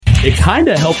it kind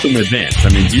of helped them advance. I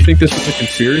mean, do you think this was a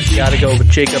conspiracy? Gotta go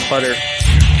with Jacob Butter.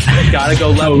 Gotta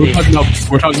go No, lefty.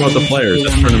 we're talking about the players.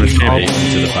 That's tournament champions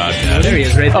to the podcast. There he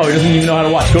is, right there. Oh, he doesn't even know how to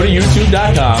watch. Go to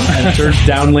youtube.com and search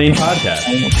Down Lane Podcast.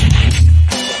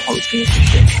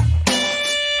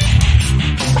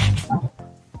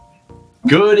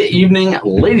 Good evening,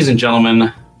 ladies and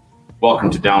gentlemen. Welcome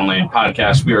to Down Lane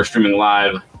Podcast. We are streaming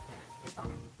live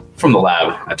from the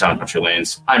lab at Town Country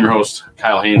Lanes. I'm your host,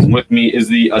 Kyle Haynes, and with me is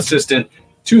the assistant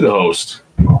to the host,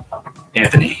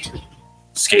 Anthony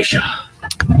Scatia.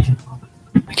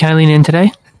 Can I lean in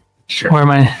today? Sure. Or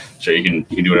am I? Sure, you can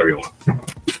do whatever you want.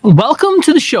 Welcome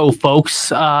to the show, folks.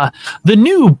 The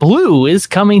new Blue is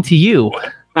coming to you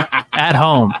at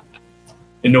home.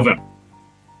 In November.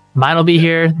 Mine will be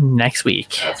here next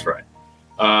week. That's right.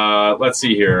 Let's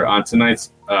see here. On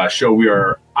tonight's show, we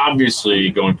are obviously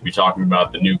going to be talking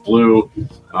about the new Blue,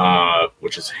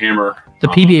 which is Hammer. The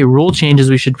PBA rule changes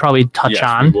we should probably touch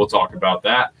on. We'll talk about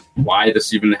that, why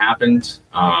this even happened.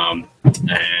 And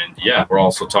yeah, we'll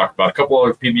also talk about a couple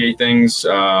other PBA things.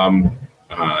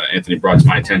 Anthony brought to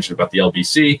my attention about the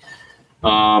LBC.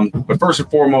 But first and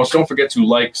foremost, don't forget to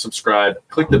like, subscribe,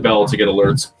 click the bell to get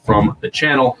alerts from the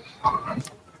channel.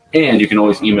 And you can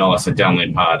always email us at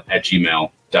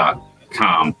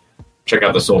downlanepod@gmail.com. Check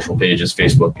out the social pages,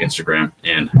 Facebook, Instagram,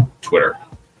 and Twitter.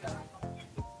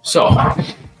 So,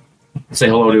 say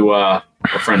hello to our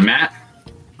friend Matt,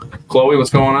 Chloe, what's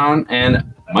going on,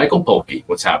 and Michael Polke,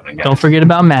 what's happening, guys? Don't forget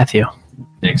about Matthew.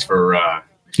 Thanks for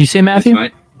Did you say Matthew?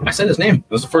 tonight. I said his name. It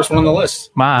was the first one on the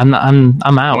list. Wow, I'm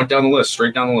I out. went down the list,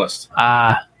 straight down the list.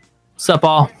 What's up,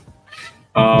 all?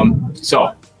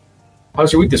 So,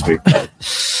 how's your week this week?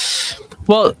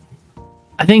 Well,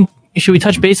 I think should we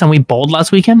touch base on we bowled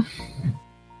last weekend?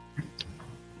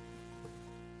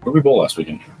 Where did we bowl last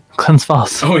weekend? Glens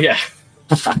Falls. Oh, yeah.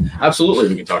 Absolutely,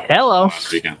 we can talk about Hello.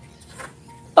 last weekend.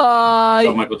 What's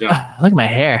up, Michael John? Look at my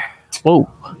hair. Whoa.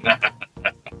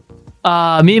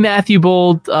 Me and Matthew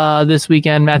bowled this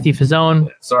weekend. Matthew Fazone.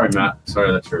 Sorry, Matt.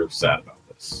 Sorry that you're sad about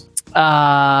this.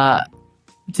 To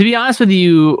be honest with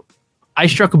you, I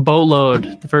struck a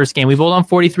boatload the first game. We bowled on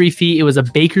 43 feet. It was a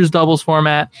Baker's doubles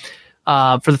format.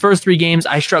 For the first three games,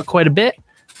 I struck quite a bit.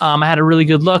 I had a really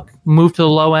good look, moved to the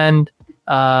low end.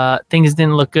 Things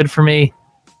didn't look good for me.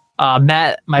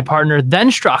 Matt, my partner,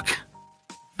 then struck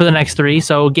for the next three.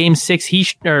 So game 6, 3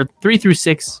 through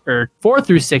 6, or 4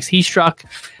 through 6, he struck.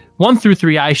 1 through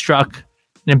 3, I struck.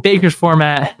 In a Baker's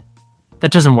format,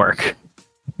 that doesn't work.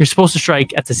 You're supposed to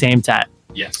strike at the same time.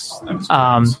 Yes. That was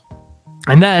correct.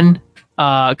 And then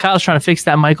Kyle's trying to fix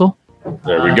that, Michael.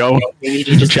 There we go. We need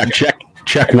to just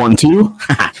Check 1, 2.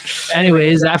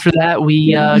 Anyways, after that,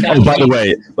 we got Oh, by the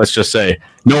way, let's just say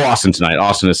no Austin tonight.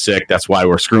 Austin is sick. That's why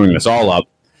we're screwing this all up.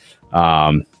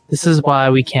 This is why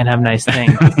we can't have nice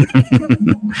things.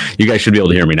 You guys should be able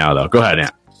to hear me now, though. Go ahead,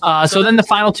 Ant. So then the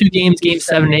final two games, game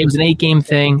 7 and 8, was an 8-game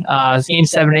thing. Game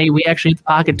 7 and 8, we actually hit the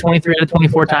pocket 23 out of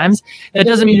 24 times. That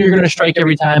doesn't mean you're going to strike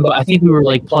every time, but I think we were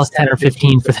like plus 10 or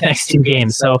 15 for the next two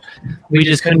games. So we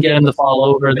just couldn't get him to fall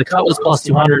over. The cut was plus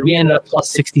 200. We ended up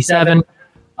plus 67.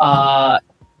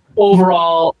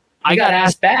 Overall, I got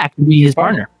asked back to be his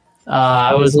partner.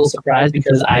 I was a little surprised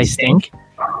because I stink,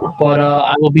 but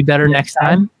I will be better next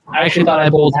time. I actually thought I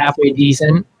bowled halfway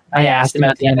decent. I asked him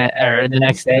at the end or the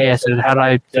next day. I said, did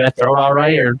I throw it all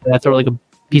right, or did I throw like a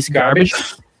piece of garbage?"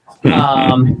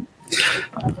 And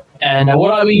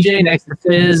what up, EJ? Next to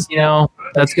Fizz,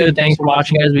 that's good. Thanks for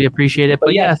watching, guys. We appreciate it.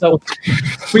 But yeah, so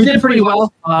we did pretty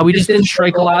well. We just didn't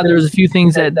strike a lot. There was a few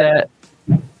things that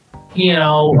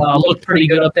looked pretty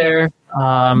good up there,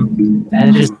 and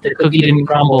the cookie didn't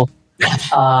crumble.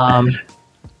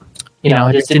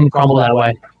 It just didn't crumble that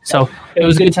way. So it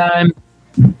was a good time.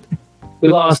 We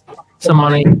lost some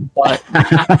money, but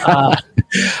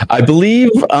I believe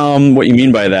what you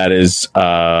mean by that is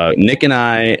Nick and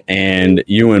I and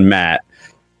you and Matt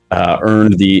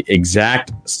earned the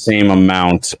exact same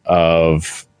amount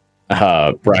of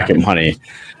bracket money,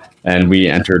 and we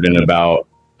entered in about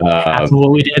that's what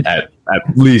we did. At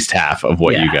least half of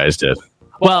what you guys did.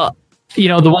 Well,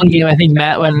 the one game, I think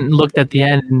Matt went and looked at the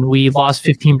end, and we lost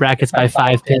 15 brackets by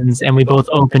 5 pins, and we both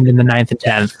opened in the 9th and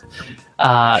 10th.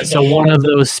 So one of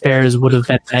those spares would have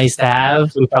been nice to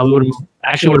have. We probably would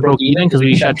have broke even because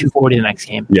we shot 240 the next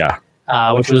game. Yeah.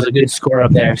 Which was a good score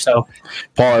up there. So,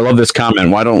 Paul, I love this comment.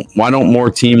 Why don't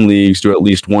more team leagues do at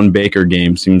least one Baker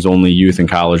game? Seems only youth and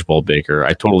college bowl Baker.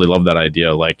 I totally love that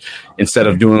idea. Like instead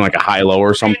of doing like a high-low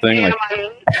or something, like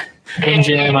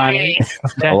a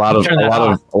lot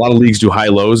of leagues do high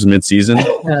lows mid-season.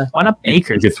 Why not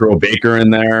Baker? You could throw a Baker in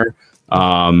there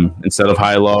instead of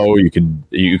high-low. You could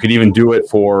even do it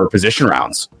for position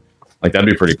rounds. Like that'd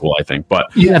be pretty cool, I think. But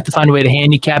you have to find a way to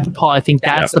handicap it, Paul. I think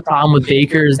that's the problem with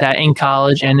Baker is that in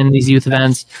college and in these youth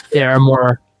events, they are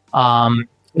more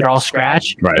they're all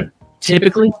scratch. right.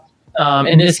 Typically,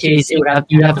 in this case, you have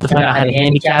to find out how to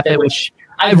handicap it, which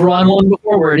I've run one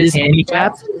before where it is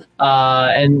handicapped.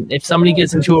 And if somebody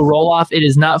gets into a roll off, it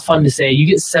is not fun to say you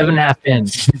get 7.5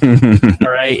 pins,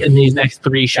 all right, in these next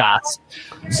 3 shots.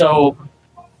 So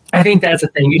I think that's the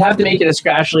thing. You'd have to make it a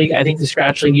scratch league. I think the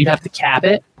scratch league, you'd have to cap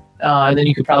it, and then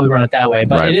you could probably run it that way.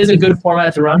 But It is a good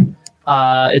format to run.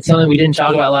 It's something we didn't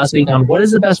talk about last week on what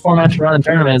is the best format to run in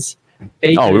tournaments.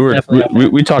 Baker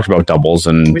we talked about doubles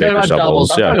and Baker's doubles.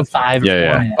 I'm talking 5.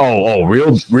 Yeah. Oh,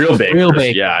 real Baker. Real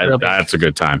Baker. Yeah, Real that's a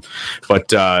good time.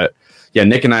 But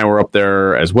Nick and I were up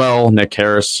there as well. Nick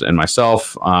Harris and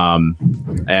myself,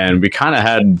 and we kind of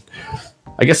had,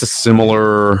 I guess, a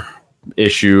similar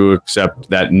issue,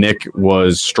 except that Nick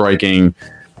was striking,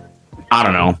 I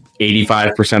don't know,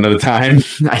 85% of the time,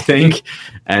 I think.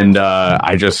 And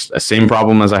same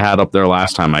problem as I had up there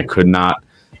last time. I could not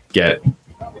get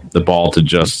the ball to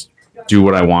just do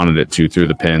what I wanted it to through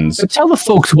the pins. So tell the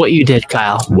folks what you did,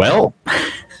 Kyle. Well,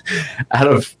 out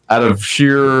of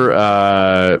sheer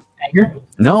anger?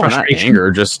 No, not anger,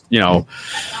 just, I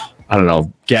don't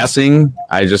know, guessing.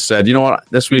 I just said, you know what,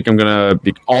 this week I'm going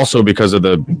to also because of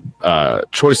the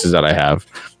choices that I have,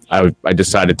 I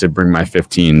decided to bring my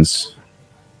 15s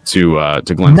to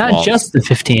Glenn's Not Ball. just the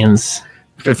 15s.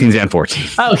 15s and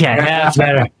 14s. Okay, that's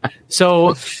better.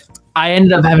 So I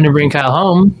ended up having to bring Kyle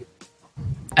home,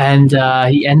 and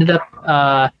he ended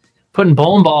up putting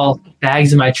bowling ball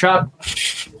bags in my truck,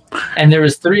 and there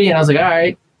was 3, and I was like, all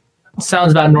right,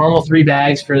 sounds about normal, 3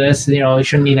 bags for this. You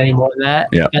shouldn't need any more than that.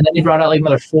 Yeah. And then he brought out like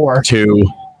another 4. 2.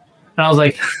 And I was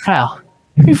like, Kyle, how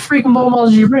many freaking bowling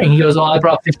balls did you bring? He goes, well, I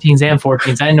brought 15s and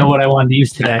 14s. I didn't know what I wanted to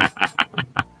use today.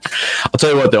 I'll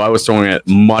tell you what, though, I was throwing it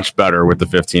much better with the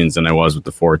 15s than I was with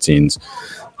the 14s.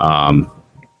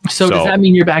 So does that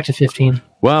mean you're back to 15?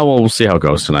 Well, we'll see how it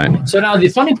goes tonight. So now the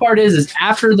funny part is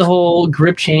after the whole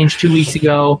grip change 2 weeks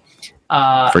ago,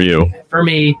 for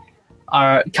me,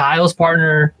 Kyle's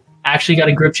partner actually got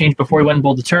a grip change before he went and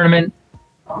bowled the tournament.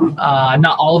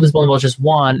 Not all of his bowling balls, just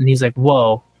one, and he's like,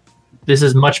 "Whoa, this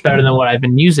is much better than what I've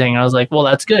been using." And I was like, "Well,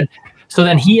 that's good." So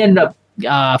then he ended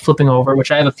up flipping over,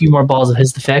 which I have a few more balls of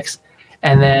his to fix.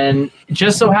 And then it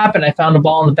just so happened I found a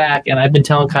ball in the back, and I've been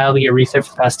telling Kyle to get refit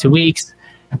for the past 2 weeks.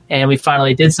 And we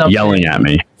finally did something. Yelling at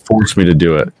me, forced me to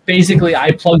do it. Basically,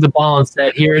 I plugged the ball and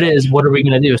said, here it is. What are we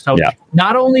going to do? So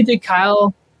Not only did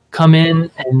Kyle come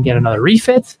in and get another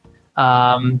refit,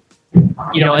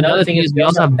 another thing is we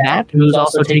also have Matt, who's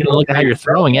also taking a look at how you're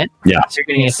throwing it. Yeah. So you're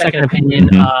getting a second opinion,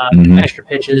 extra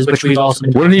pitches, which we've also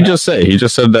been What did he just say? He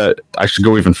just said that I should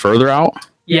go even further out?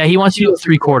 Yeah, he wants you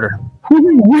to go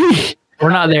 3/4. We're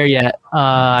not there yet.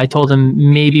 I told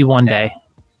him maybe one day.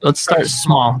 Let's start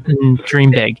small and dream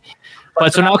big.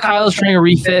 But so now Kyle's trying to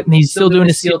refit, and he's still doing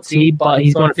a sealed tee, but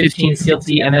he's going to 15 sealed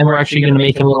tee, and then we're actually going to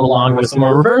make him a little longer with some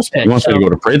more reverse pitch. He wants me to go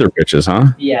to Prather pitches, huh?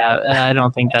 Yeah, I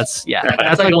don't think that's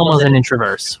that's like almost an inch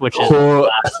reverse, which is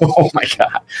oh my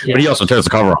god! Yeah. But he also tears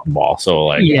the cover off the ball,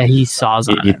 so he saws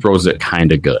on he throws it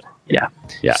kind of good. Yeah.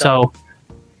 So.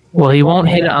 Well, he won't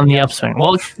hit it on the upswing.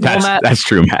 Well, Matt, that's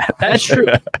true, Matt. That's true.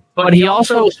 But he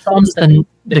also thumbs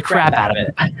the crap out of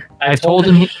it. I've told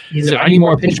him, he's like, I need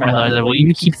more pitch, man. I was like, well,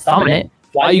 you keep thumbing it.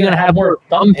 Why are you going to have more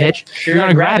thumb pitch? You're going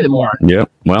to grab it more.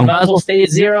 Yep. Well, you might as well stay at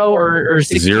 0 or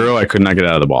 60. 0, I could not get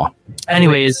out of the ball.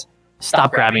 Anyways,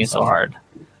 stop grabbing so hard.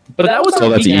 But that was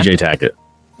that's EJ Tackett.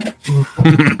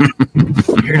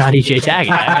 You're not EJ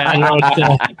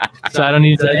Tackett. So I don't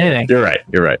need to say anything. You're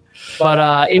right.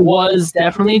 But it was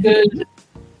definitely good.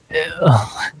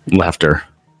 Lefter.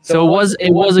 So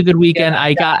it was a good weekend.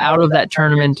 I got out of that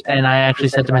tournament, and I actually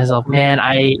said to myself, man,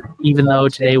 even though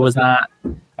today was not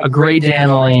a great day on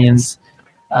the lanes,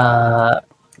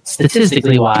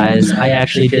 statistically wise, I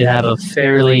actually did have I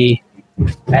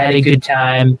had a good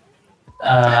time.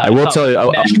 I will tell you,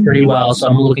 I meshed pretty well, so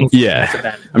I'm looking forward to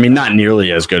that. I mean, not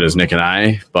nearly as good as Nick and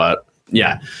I, but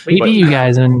yeah. We beat you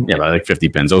guys. By like 50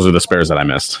 pins. Those are the spares that I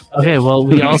missed. Okay, well,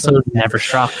 we also never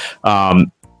struck.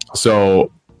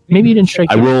 So maybe you didn't strike.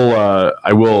 I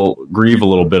will grieve a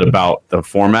little bit about the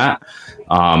format.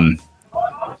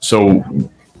 So,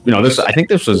 I think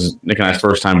this was Nick and I's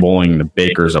first time bowling the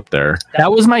Bakers up there.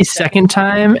 That was my second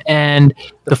time, and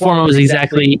the format was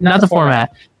exactly not the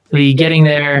format. The getting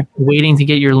there, waiting to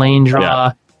get your lane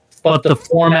draw, but the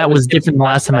format was different than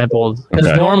last time I bowled.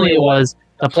 Because normally it was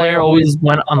the player always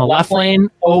went on the left lane,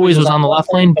 always was on the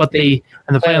left lane, and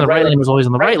the player on the right lane was always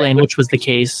on the right lane, which was the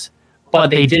case. But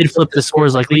they did flip the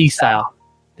scores like league style.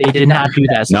 They did not do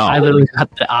that. So No. I literally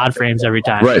got the odd frames every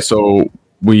time. Right. So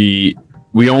the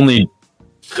only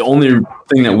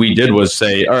thing that we did was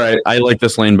say, all right, I like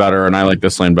this lane better and I like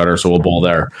this lane better, so we'll bowl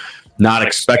there. Not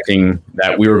expecting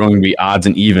that we were going to be odds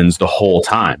and evens the whole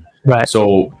time. Right.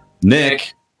 So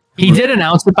Nick, He did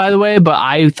announce it, by the way, but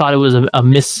I thought it was a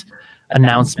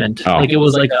mis-announcement. Oh. Like it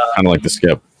was like kind of like the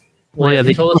skip. well, yeah,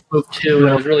 they told us to move 2, and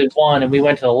it was really 1, and we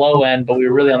went to the low end, but we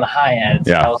were really on the high end.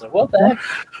 So Yeah. I was like, what the heck?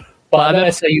 But then I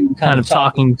saw you kind of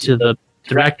talking to the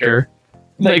director,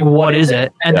 like, what is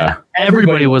it? And Yeah.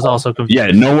 everybody was also confused. Yeah,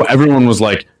 no, everyone was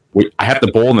like, wait, I have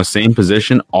to bowl in the same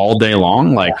position all day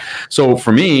long. Like, so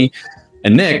for me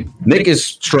and Nick is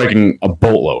striking a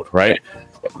boatload, right?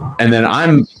 And then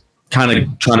I'm kind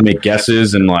of trying to make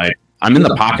guesses and like, I'm in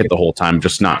the pocket the whole time,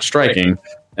 just not striking.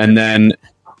 And then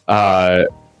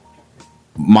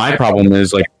my problem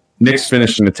is like Nick's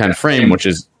finishing the 10th frame, which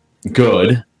is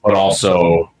good, but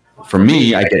also for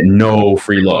me, I get no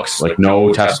free looks, like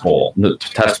no test balls in the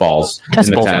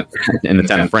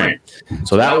 10th frame.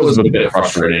 So that was a bit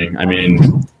frustrating. I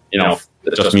mean, you know,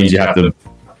 it just means you have to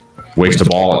waste a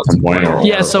ball at some point, or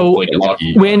Yeah, so get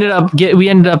lucky. we ended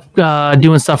up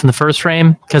doing stuff in the first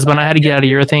frame because when I had to get out of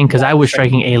urethane, because I was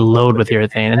striking a load with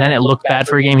urethane, and then it looked bad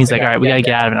for a game. He's like, all right, we got to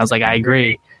get out of it. And I was like, I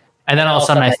agree. And then all of a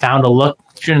sudden I found a look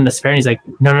in the spare, and he's like,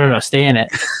 no, stay in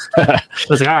it. I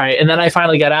was like, all right. And then I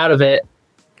finally got out of it,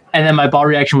 and then my ball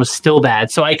reaction was still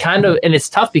bad. So I kind of, and it's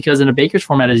tough because in a Baker's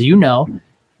format, as you know,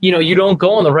 you don't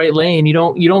go in the right lane. You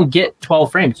don't get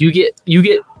 12 frames. You get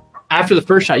after the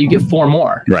first shot, you get 4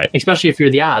 more, Right. Especially if you're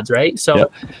the odds, right? So,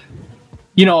 Yep.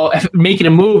 if making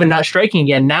a move and not striking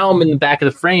again, now I'm in the back of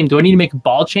the frame. Do I need to make a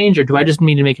ball change, or do I just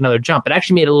need to make another jump? It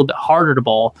actually made it a little bit harder to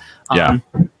bowl. Yeah.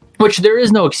 Which there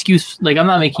is no excuse. Like, I'm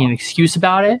not making an excuse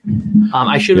about it.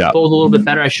 I should have Yeah. bowled a little bit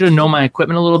better. I should have known my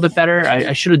equipment a little bit better.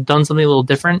 I should have done something a little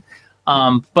different.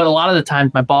 But a lot of the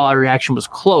times my ball reaction was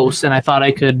close, and I thought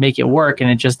I could make it work, and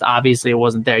it just obviously it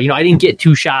wasn't there. I didn't get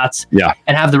 2 shots Yeah.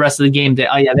 and have the rest of the game that,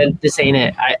 this ain't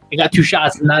it. I got 2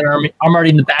 shots, and now I'm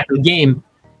already in the back of the game.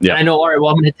 Yeah. And I know, all right,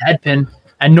 well, I'm going to hit the head pin.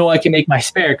 I know I can make my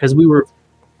spare because we were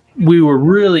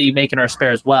really making our spare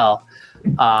as well.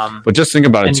 But just think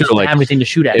about it And too, just like have anything to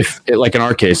shoot at. if like in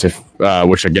our case, if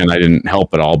which again I didn't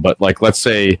help at all, but like let's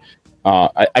say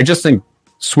I just think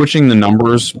switching the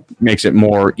numbers makes it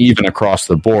more even across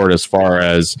the board as far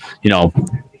as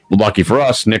lucky for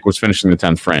us, Nick was finishing the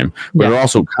 10th frame, but it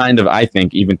also kind of I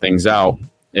think even things out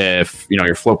if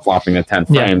you're flip flopping the 10th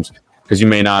frames because you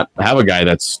may not have a guy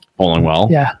that's bowling well,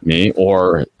 me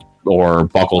or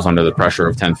buckles under the pressure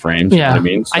of 10th frames. Yeah, you know what I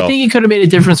mean, so, I think it could have made a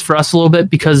difference for us a little bit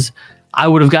because I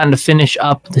would have gotten to finish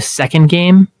up the second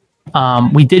game.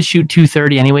 We did shoot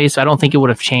 230 anyway, so I don't think it would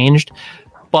have changed.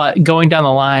 But going down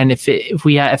the line, if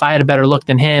I had a better look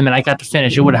than him and I got to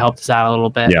finish, it would have helped us out a little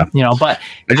bit. Yeah. But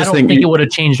I just don't think think it would have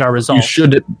changed our results. you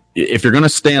should, if you're going to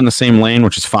stay on the same lane,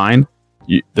 which is fine,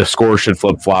 the score should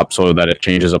flip flop so that it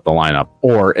changes up the lineup.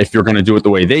 Or if you're going to do it the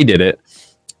way they did it,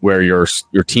 where your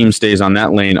team stays on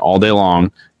that lane all day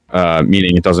long,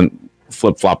 meaning it doesn't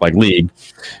flip flop like league,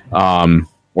 or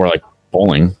like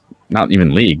bowling, not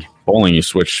even league. Bowling, you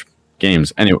switch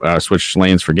games anyway, switch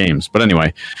lanes for games. But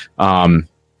anyway,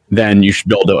 then you should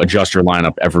be able to adjust your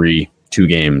lineup every 2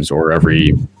 games or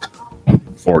every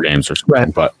 4 games or something.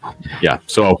 Right. But yeah,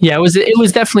 so Yeah, it was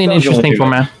definitely an That was the only interesting thing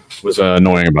format. was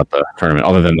annoying about the tournament,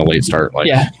 other than the late start, like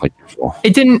usual.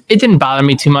 It didn't bother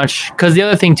me too much because the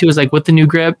other thing too is like with the new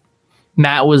grip,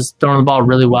 Matt was throwing the ball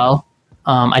really well.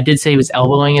 I did say he was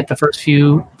elbowing it the first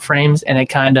few frames, and it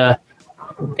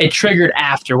triggered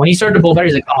after when he started to bowl better.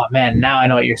 He's like, "Oh man, now I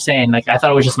know what you're saying." Like I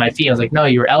thought it was just my feet. I was like, "No,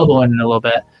 you were elbowing it a little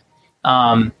bit."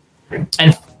 And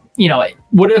it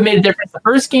would have made a difference the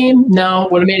first game. No.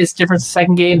 Would have made a difference the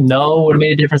second game. No. Would have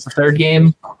made a difference the third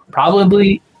game.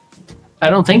 Probably. I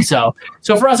don't think so.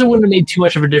 So for us, it wouldn't have made too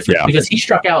much of a difference because he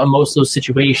struck out in most of those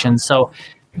situations. So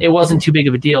it wasn't too big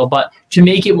of a deal. But to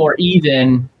make it more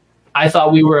even, I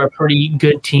thought we were a pretty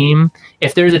good team.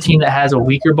 If there's a team that has a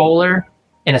weaker bowler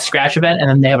in a scratch event and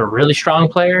then they have a really strong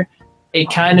player, it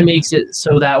kind of makes it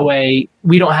so that way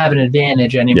we don't have an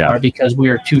advantage anymore because we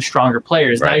are 2 stronger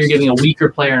players. Now you're giving a weaker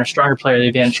player and a stronger player the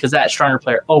advantage because that stronger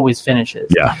player always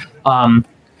finishes. Yeah.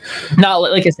 Now,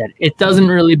 like I said, it doesn't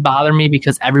really bother me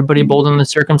because everybody bowled in the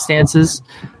circumstances,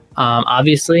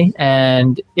 obviously,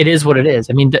 and it is what it is.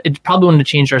 I mean, it probably wouldn't have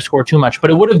changed our score too much, but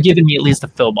it would have given me at least a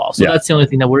fill ball. So that's the only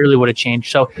thing that really would have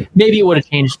changed. So maybe it would have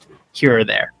changed here or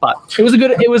there, but it was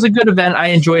a good event. I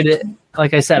enjoyed it.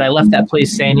 Like I said, I left that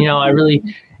place saying, I really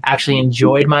actually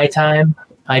enjoyed my time,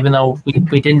 even though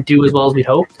we didn't do as well as we'd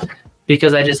hoped,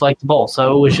 because I just liked the bowl.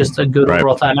 So it was just a good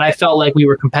overall time. And I felt like we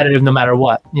were competitive no matter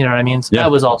what. You know what I mean? So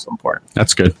that was also important.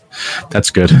 That's good.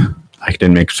 I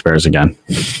didn't make spares again.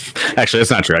 Actually,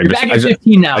 that's not true. Back at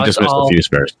 15 now. I just missed a few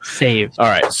spares. Saved. All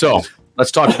right. So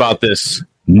let's talk about this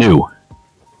new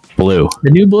blue.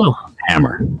 The new blue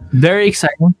hammer. Very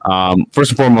exciting.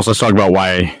 First and foremost, let's talk about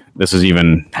why this is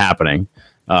even happening.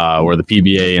 Where the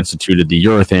PBA instituted the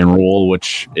urethane rule,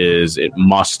 which is it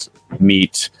must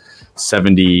meet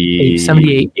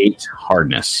 78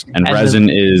 hardness, and resin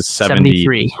is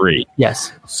 73.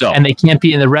 Yes. So, and they can't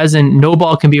be in the resin. No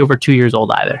ball can be over 2 years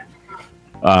old either.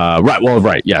 Right. Well,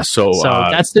 right. Yeah. So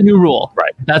that's the new rule.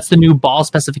 Right. That's the new ball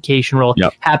specification rule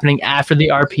happening after the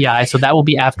RPI. So that will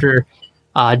be after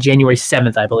January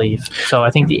 7th, I believe. So I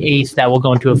think the 8th that will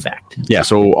go into effect. Yeah.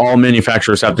 So all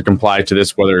manufacturers have to comply to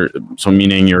this,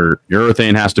 meaning your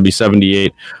urethane has to be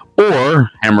 78, or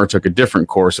Hammer took a different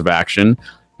course of action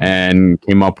and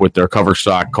came up with their cover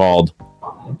stock called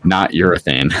not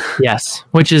urethane. Yes,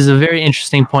 which is a very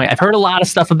interesting point. I've heard a lot of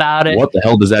stuff about it. What the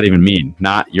hell does that even mean?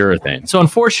 Not urethane. So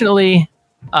unfortunately,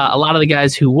 a lot of the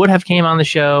guys who would have came on the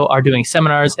show are doing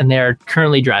seminars and they're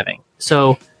currently driving.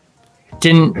 So it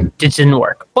didn't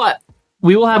work. But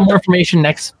we will have more information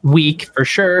next week for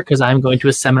sure, because I'm going to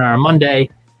a seminar on Monday,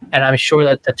 and I'm sure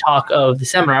that the talk of the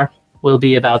seminar will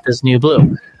be about this new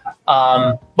blue.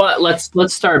 But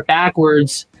let's start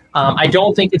backwards. I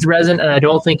don't think it's resin, and I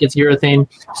don't think it's urethane.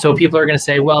 So people are going to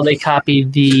say, well, they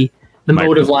copied the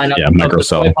motive lineup of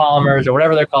the polymers or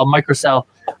whatever they're called, microcell.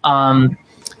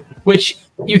 Which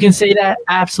you can say that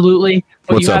absolutely.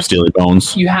 But what's up, Steely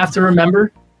Bones? You have to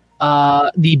remember,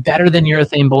 the better than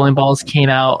urethane bowling balls came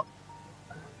out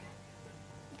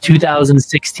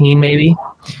 2016, maybe.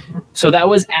 So that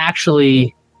was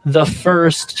actually the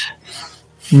first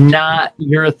not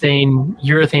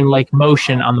urethane like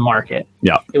motion on the market.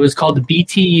 Yeah. It was called the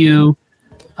BTU,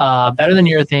 better than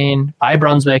urethane by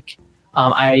Brunswick.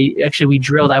 We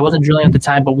drilled, I wasn't drilling at the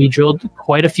time, but we drilled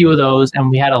quite a few of those,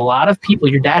 and we had a lot of people.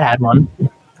 Your dad had one.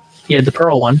 He had the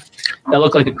pearl one that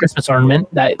looked like a Christmas ornament.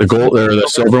 The gold or the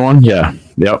silver one? Yeah.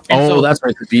 Yep. And that's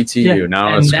right. The BTU. Yeah.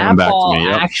 Now it's coming back to me.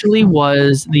 Yep. Actually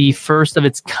was the first of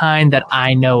its kind that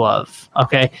I know of.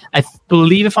 Okay. I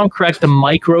believe, if I'm correct, the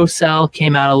microcell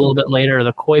came out a little bit later, or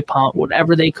the koi pump,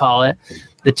 whatever they call it.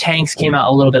 The tanks came out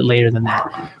a little bit later than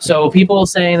that. So people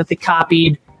saying that they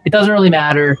copied, it doesn't really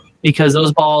matter, because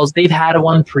those balls, they've had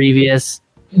one previous.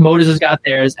 Motus has got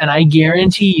theirs, and I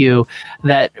guarantee you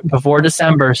that before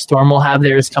December, Storm will have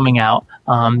theirs coming out,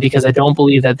 because I don't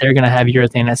believe that they're going to have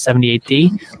urethane at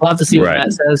 78D. We'll have to see what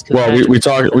that says. Well, we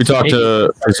talked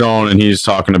to Zone, and he's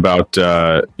talking about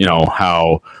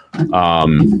how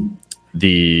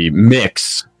the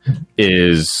mix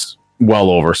is well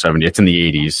over 70. It's in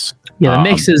the 80s. Yeah, the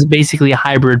mix is basically a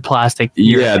hybrid plastic.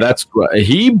 Yeah, that's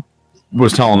he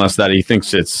was telling us that he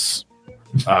thinks it's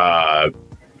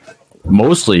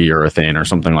mostly urethane or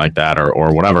something like that,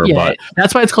 or whatever. Yeah, but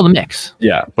that's why it's called a mix.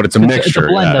 Yeah, but it's a mixture. It's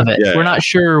a blend of it. Yeah, We're not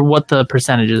sure what the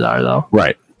percentages are, though.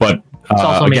 Right, but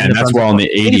again, that's well in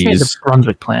the 80s. The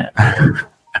Brunswick plant.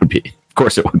 Would be, of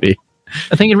course, it would be.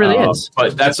 I think it really is.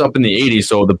 But that's up in the 80s.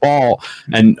 So the ball,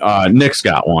 and Nick's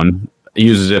got one. He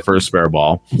uses it for a spare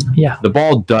ball. Yeah, the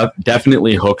ball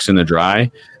definitely hooks in the dry,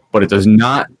 but it does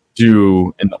not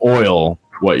do in the oil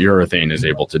what urethane is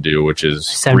able to do, which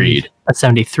is read a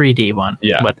 73D one.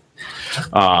 Yeah, but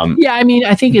I mean,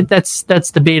 I think that's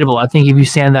debatable. I think if you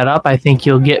sand that up, I think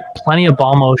you'll get plenty of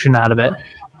ball motion out of it.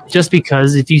 Just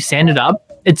because if you sand it up,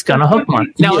 it's gonna hook more.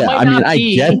 Now, I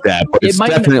get that, but it's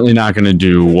definitely not going to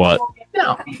do what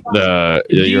the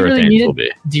urethane will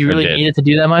be. Do you really need it to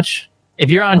do that much? If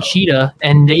you're on Cheetah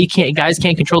and guys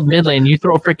can't control the mid lane, you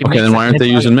throw a freaking mix. Then why aren't they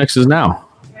using mixes now?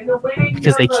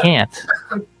 Because they can't.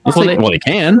 They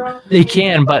can. They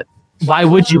can, but why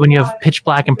would you when you have pitch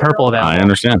black and purple available? I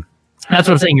understand. That's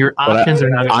what I'm saying. Your options are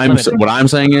not limited. What I'm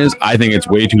saying is, I think it's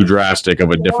way too drastic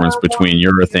of a difference between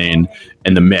urethane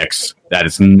and the mix that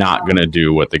it's not going to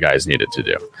do what the guys need it to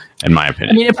do, in my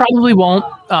opinion. I mean, it probably won't.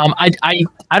 I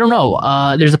don't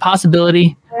know. There's a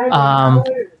possibility.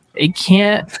 It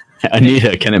can't.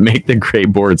 Anita, can it make the gray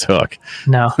boards hook?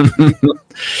 No.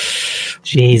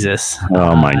 Jesus.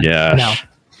 Oh my gosh.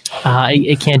 No.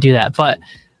 It can't do that. But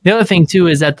the other thing too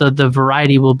is that the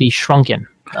variety will be shrunken.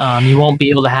 You won't be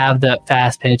able to have the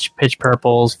fast pitch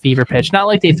purples, fever pitch. Not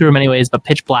like they threw them anyways, but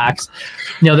pitch blacks.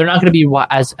 They're not going to be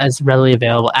as readily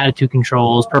available. Attitude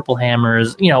controls, purple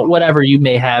hammers, whatever you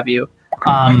may have.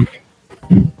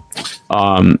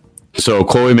 So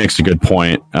Chloe makes a good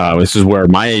point. This is where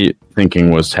my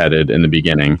thinking was headed in the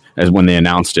beginning, as when they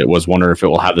announced it, was wonder if it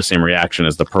will have the same reaction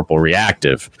as the purple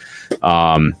reactive.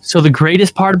 So the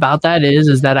greatest part about that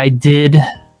is that I did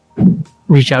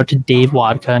reach out to Dave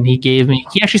Wadka, and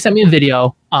he actually sent me a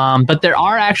video. But there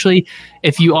are actually,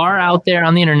 if you are out there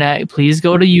on the internet, please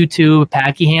go to YouTube.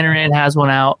 Packy Hanneran has one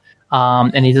out,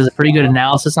 and he does a pretty good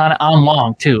analysis on it on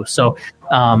long too. So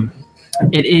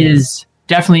it is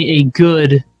definitely a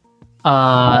good.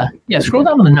 Scroll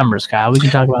down to the numbers, Kyle. We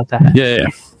can talk about that. Yeah.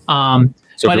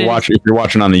 So if you're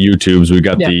watching on the YouTubes, we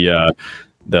got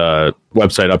the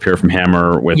website up here from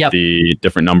Hammer with the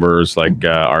different numbers like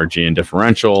RG and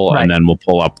differential, and then we'll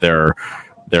pull up their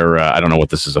I don't know what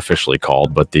this is officially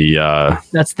called, but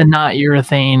that's the not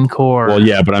urethane core. Well,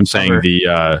 yeah, but I'm saying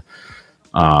I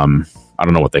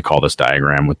don't know what they call this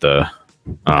diagram with the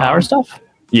power stuff.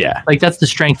 Yeah. Like that's the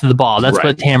strength of the ball. That's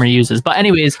what Hammer uses. But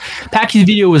anyways, Packy's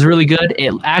video was really good.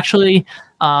 It actually,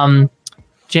 to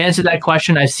answer that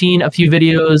question, I've seen a few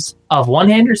videos of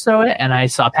one-handers throw it, and I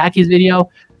saw Packy's video.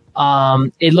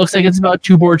 It looks like it's about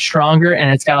 2 boards stronger,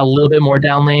 and it's got a little bit more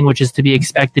down lane, which is to be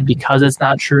expected because it's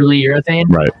not truly urethane.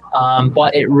 Right.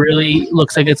 But it really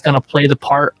looks like it's going to play the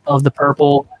part of the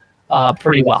purple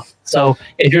pretty well. So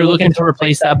if you're looking to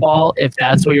replace that ball, if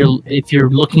you're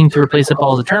looking to replace that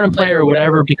ball as a tournament player or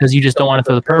whatever, because you just don't want to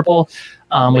throw the purple,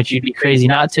 which you'd be crazy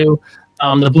not to,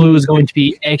 the blue is going to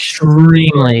be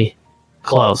extremely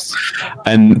close.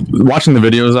 And watching the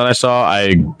videos that I saw,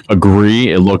 I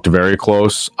agree. It looked very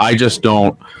close. I just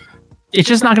don't. It's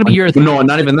just not going to be urethane. No,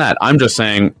 not even that. I'm just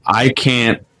saying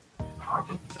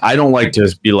I don't like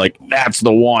to be like, that's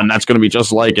the one, that's going to be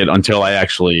just like it until I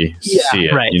actually see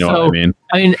it. Right. You know what I mean?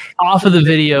 I mean, off of the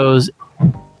videos,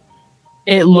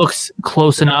 it looks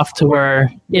close enough to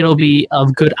where it'll be a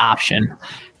good option.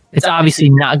 It's obviously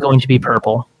not going to be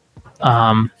purple.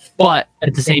 But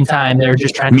at the same time, they're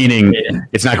just trying Meaning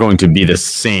it's not going to be the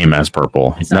same as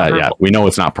purple. It's not purple. Yeah, we know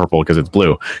it's not purple because it's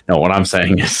blue. No, what I'm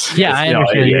saying is... Yeah, I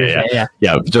understand.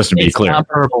 Yeah, just to be clear. It's not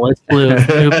purple. It's blue.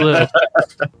 It's blue.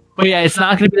 But yeah, it's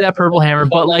not going to be that purple Hammer.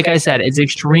 But like I said, it's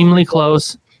extremely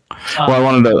close.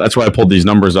 Well, that's why I pulled these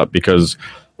numbers up, because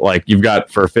like you've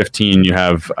got for 15, you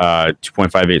have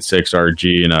 2.586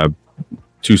 RG and a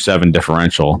 2.7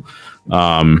 differential.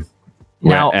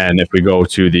 Now, and if we go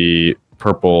to the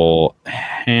purple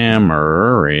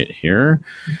Hammer right here,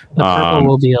 the purple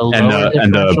will be a lower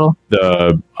differential.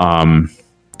 And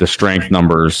the strength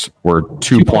numbers were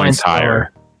 2 points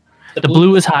higher. The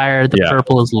blue is higher. The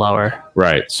purple is lower.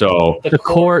 Right. So the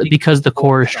core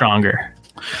is stronger.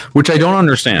 Which I don't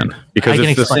understand, because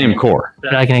it's the same core.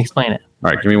 But I can explain it. All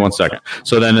right, give me 1 second.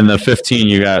 So then in the 15,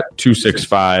 you got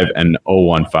 265 and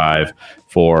 015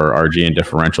 for RG and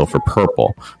differential for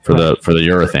purple for the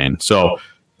urethane. So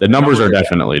the numbers are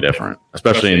definitely different,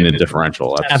 especially in the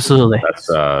differential. Absolutely.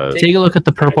 Take a look at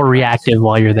the purple reactive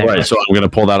while you're there. Right. So I'm going to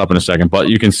pull that up in a second, but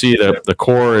you can see that the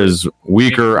core is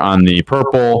weaker on the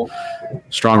purple,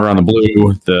 stronger on the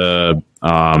blue. The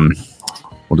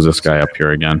what is this guy up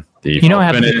here again? The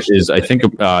finish is, I think,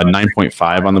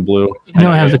 9.5 on the blue. I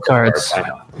don't have the cards.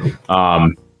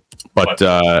 But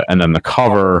and then the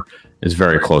cover is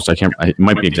very close. It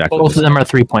might be exactly. Both of them are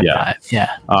 3.5.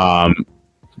 Yeah.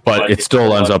 But it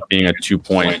still ends up being a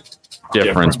 2-point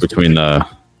difference between the.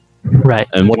 Right.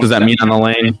 And what does that mean on the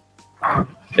lane?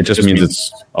 It just means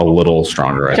it's a little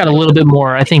stronger. It's got a little bit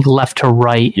more, I think, left to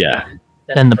right. Yeah.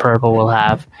 Than the purple will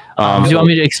have. Do you want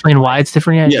me to explain why it's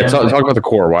different? Yeah, talk about the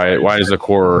core. Why is the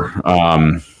core?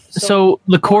 So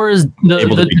the core is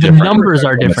the numbers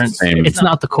are different. It's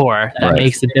not the core that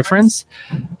makes the difference.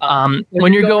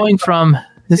 When you're going from,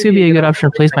 this could be a good option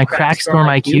to replace my Crack Storm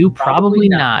IQ. Probably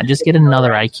not. Just get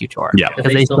another IQ Tour. Yeah,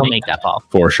 because they still make that ball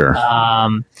for sure.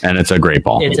 And it's a great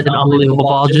ball. It's an unbelievable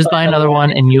ball. Just buy another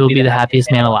one, and you will be the happiest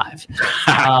man alive.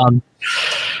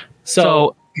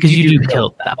 So because you do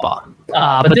kill that ball.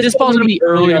 But this ball is going to be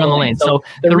earlier on the lane. So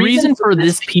the reason for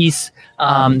this piece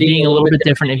being a little bit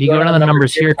different, if you go down the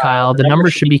numbers here, Kyle, the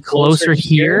numbers should be closer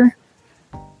here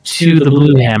to the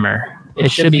blue Hammer.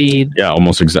 It should be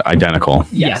almost identical.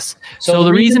 Yes. So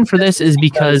the reason for this is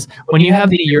because when you have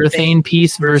the urethane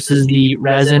piece versus the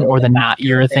resin or the not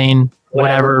urethane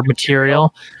whatever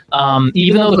material,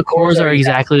 even though the cores are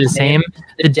exactly the same,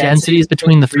 the densities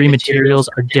between the three materials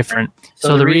are different.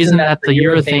 So the reason that the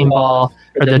urethane ball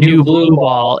or the new blue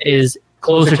ball is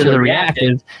closer to the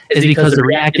reactive is because the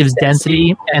reactive's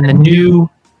density and the new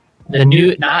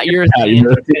not urethane,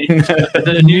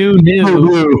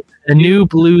 the new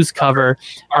blues cover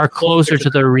are closer to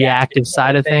the reactive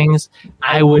side of things.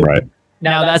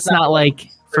 Now that's not like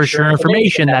for sure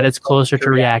information that it's closer to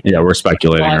reactive. Yeah, we're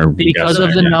speculating. But Or because guessing,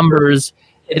 of the yeah. numbers,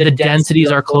 the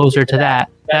densities are closer to that.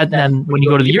 Then when you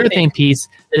go to the urethane piece,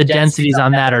 the densities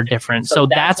on that are different. So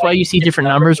that's why you see different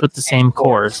numbers with the same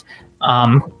cores.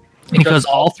 Because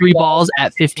all 3 balls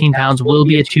at 15 pounds will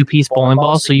be a 2-piece bowling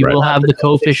ball. So you will have the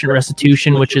coefficient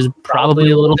restitution, which is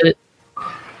probably a little bit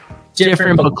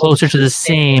different, but closer to the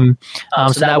same.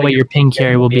 So that way your pin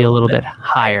carry will be a little bit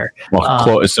higher.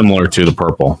 Well, similar to the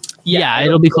purple. Yeah,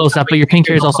 it'll be close up, but your pin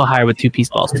carry is also higher with 2-piece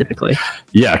balls typically.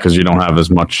 Yeah, because you don't have as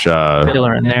much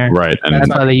filler in there. Right. And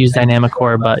that's why they use dynamic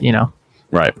core, but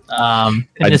right.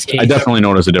 In this case, I definitely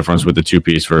notice a difference with the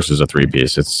 2-piece versus a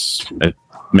 3-piece. It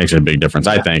makes a big difference,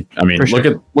 I think. I mean, look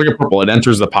at purple. It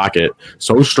enters the pocket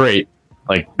so straight.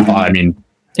 Like, I mean,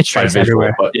 it strikes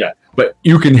everywhere. But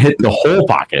you can hit the whole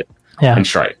pocket and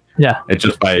strike. Yeah. It's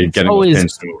just by getting the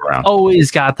pins to move around. Always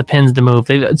got the pins to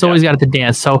move. It's always got it to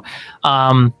dance. So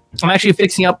I'm actually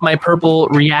fixing up my purple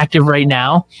reactive right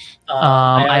now.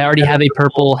 I already have a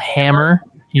purple hammer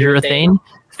urethane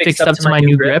fixed up to my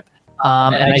new grip.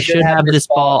 And I should have this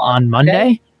ball on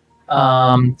Monday.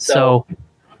 So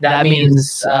that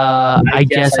means I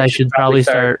guess I should probably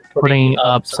start putting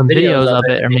up some videos of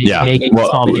it or maybe making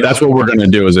small videos. That's what we're going to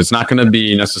do. Is it's not going to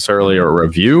be necessarily a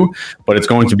review, but it's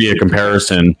going to be a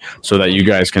comparison so that you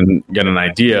guys can get an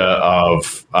idea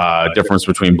of difference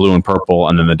between blue and purple,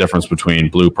 and then the difference between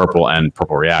blue, purple, and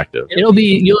purple reactive. It'll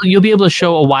be you'll be able to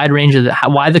show a wide range of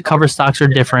why the cover stocks are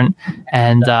different,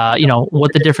 and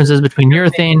what the difference is between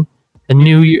urethane, the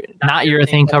new not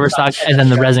urethane cover stock, and then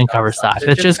the resin cover stock.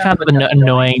 It's just kind of an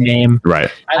annoying name.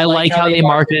 Right. I like how they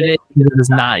marketed it because it's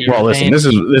not urethane. Well, listen,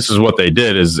 this is what they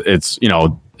did.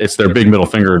 It's their big middle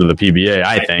finger to the PBA,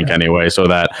 I think, anyway. So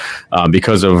that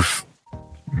because of,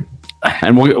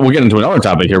 and we'll get into another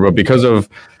topic here, but because of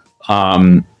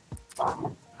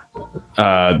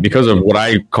what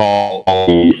I call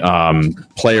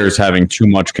players having too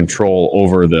much control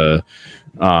over the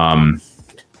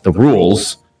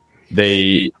rules,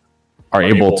 they are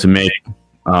able to make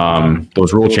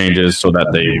those rule changes so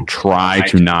that they try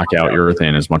to knock out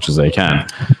urethane as much as they can.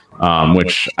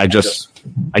 Which I get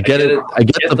it. I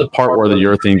get the part where the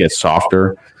urethane gets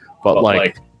softer, but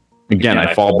like again,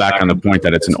 I fall back on the point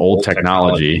that it's an old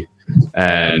technology,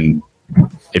 and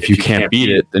if you can't beat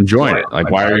it, then join it.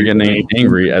 Like, why are you getting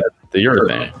angry at the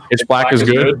urethane? Pitch black is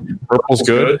good, purple's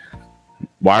good.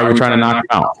 Why are we trying to knock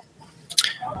them out?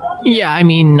 Yeah, I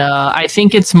mean, I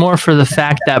think it's more for the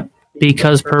fact that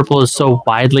because purple is so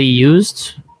widely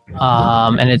used,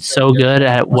 and it's so good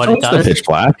at what it does. The pitch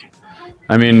black.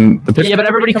 I mean, but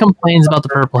everybody complains about the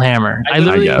purple hammer. I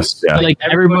guess, yeah. Like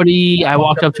everybody, I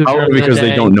walked up to probably because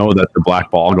they don't know that the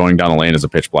black ball going down the lane is a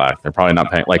pitch black. They're probably not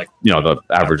paying. Like, the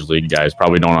average league guys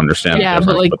probably don't understand. Yeah,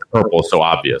 but the purple is so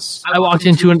obvious. I walked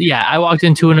into an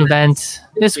event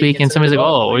this week, and somebody's like,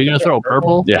 "Oh, are you going to throw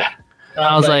purple?" Yeah. And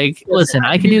I was like, "Listen,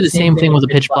 I could do the same thing with a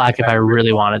pitch black if I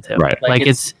really wanted to. Right. Like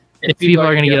if people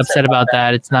are going to get upset about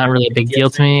that, it's not really a big deal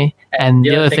to me. And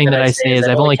the other thing that I say is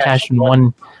I've only cashed in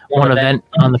one event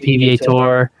on the PBA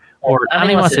tour, or I don't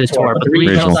even want to say the tour, but the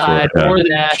regional side or the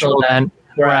national event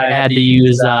where I had to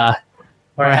use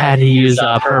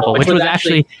purple, which was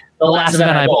actually the last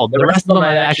event I bowled. The rest of them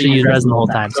I actually used resin the whole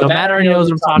time. So Matt already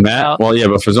knows what I'm talking about. Well, yeah,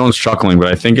 but Fazzone's chuckling, but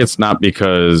I think it's not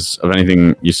because of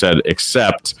anything you said,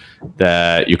 except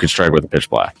that you could strike with a pitch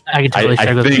black. I could totally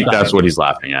strike with a pitch black. I think that's what he's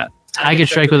laughing at. I could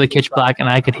strike with a pitch black, and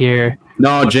I could hear.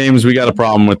 No, James, we got a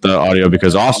problem with the audio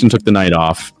because Austin took the night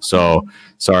off. So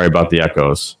sorry about the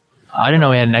echoes. I didn't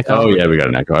know we had an echo. Oh yeah, we got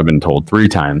an echo. I've been told 3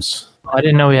 times. I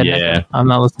didn't know we had an echo. I'm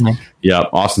not listening. Yeah,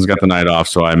 Austin's got the night off,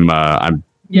 so I'm.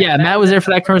 Yeah, Matt was there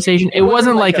for that conversation. It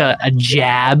wasn't like a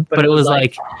jab, but it was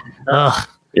like, ugh.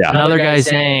 Yeah. Another guy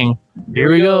saying,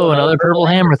 "Here we go, another purple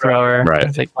hammer thrower." Right.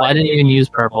 It's like, well, I didn't even use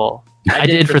purple. I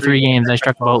did for 3 games. I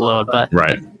struck a boatload, but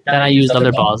then I used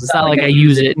other balls. It's not like I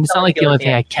use it. It's not like the only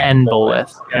thing I can bowl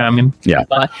with. You know what I mean? Yeah.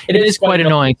 But it is quite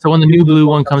annoying. So when the new blue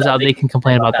one comes out, they can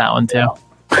complain about that one too.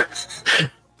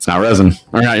 It's not resin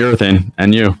or not urethane.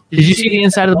 And you? Did you see the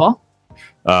inside of the ball?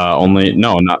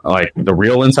 Not like the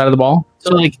real inside of the ball.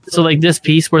 So like this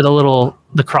piece where the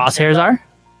crosshairs are.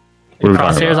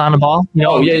 Crosshairs on the ball.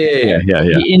 Oh yeah.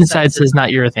 The inside says not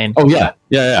urethane. Oh yeah.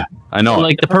 I know. So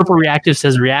like the purple reactive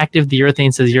says reactive, the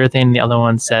urethane says urethane, and the other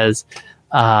one says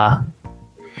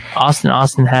Austin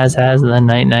has the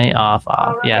night off.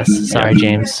 Yes. Sorry,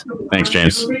 James. Thanks,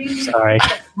 James. Sorry.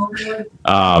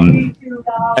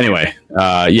 Anyway,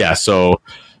 so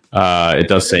it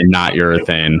does say not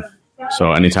urethane.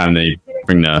 So anytime they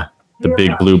bring the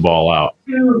big blue ball out,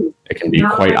 it can be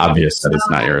quite obvious that it's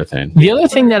not urethane. The other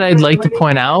thing that I'd like to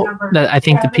point out that I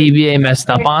think the PBA messed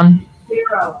up on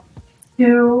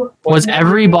Was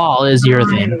every ball is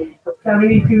urethane?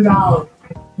 $72.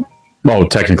 Oh,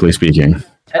 technically speaking.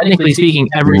 Technically speaking,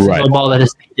 every Right. single ball that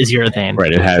is urethane.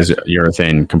 Right. It has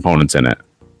urethane components in it.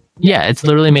 Yeah, it's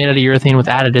literally made out of urethane with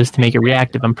additives to make it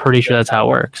reactive. I'm pretty sure that's how it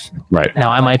works. Right. Now,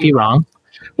 I might be wrong.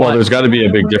 Well, there's got to be a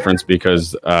big difference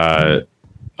because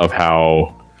of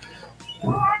how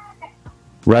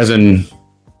resin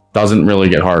doesn't really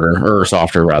get harder or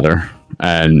softer, rather,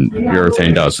 and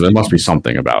urethane does. So there must be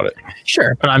something about it.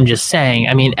 Sure, but I'm just saying,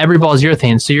 I mean, every ball is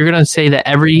urethane. So you're going to say that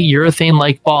every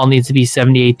urethane-like ball needs to be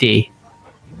 78D.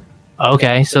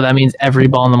 Okay, so that means every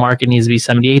ball in the market needs to be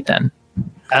 78 then.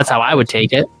 That's how I would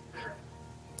take it.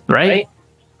 Right?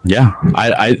 Yeah,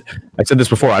 I said this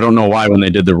before. I don't know why when they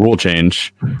did the rule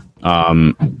change,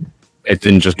 it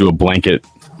didn't just do a blanket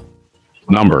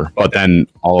number, but then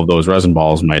all of those resin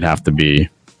balls might have to be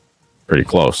pretty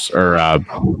close, or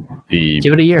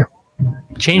Give it a year.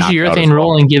 Change the Knocked out urethane as well.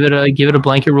 rule and give it a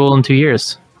blanket rule in 2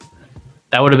 years.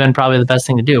 That would have been probably the best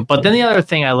thing to do. But then the other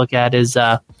thing I look at is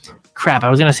crap. I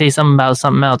was going to say something about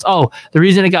something else. Oh, the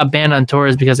reason it got banned on tour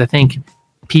is because I think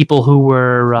people who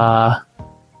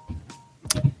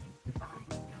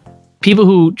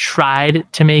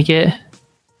tried to make it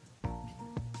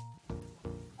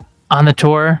on the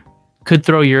tour could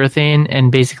throw urethane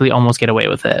and basically almost get away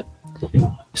with it.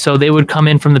 So they would come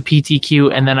in from the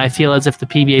PTQ, and then I feel as if the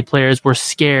PBA players were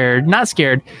not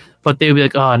scared, but they would be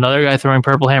like, oh, another guy throwing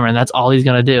Purple Hammer, and that's all he's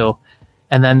going to do.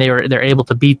 And then they're able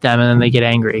to beat them, and then they get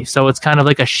angry. So it's kind of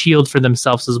like a shield for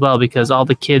themselves as well, because all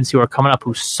the kids who are coming up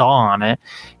who saw on it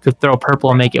could throw purple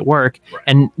and make it work. Right.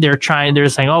 And they're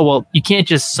saying, oh, well, you can't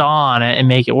just saw on it and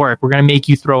make it work. We're going to make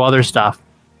you throw other stuff.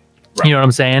 Right. You know what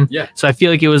I'm saying? Yeah. So I feel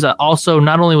like it was also,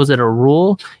 not only was it a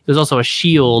rule, it was also a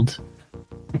shield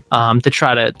to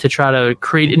try to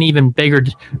create an even bigger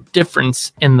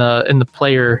difference in the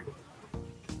player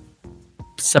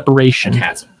separation.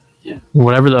 Chasm. Yeah.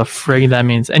 Whatever the frig that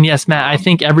means. And yes, Matt, I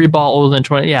think every ball older than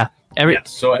 20. Yeah. Yeah.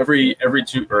 So every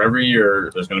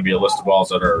year there's going to be a list of balls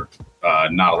that are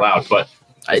not allowed, but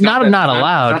it's Not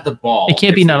allowed. Not the ball. It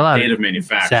can't be it's not the allowed. Date of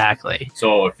manufacture. Exactly.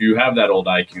 So if you have that old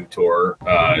IQ tour,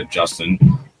 Justin,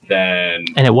 then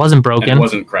And it wasn't and broken. it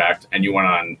wasn't cracked, and you went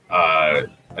on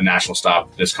a national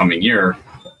stop this coming year,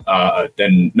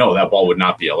 then no, that ball would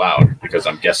not be allowed because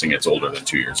I'm guessing it's older than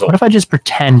 2 years What old. if I just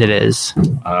pretend it is?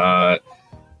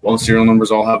 Well, the serial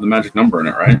numbers all have the magic number in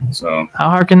it, right? So,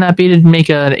 How hard can that be to make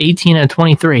an 18 and a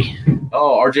 23?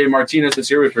 RJ Martinez is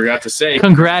here. We forgot to say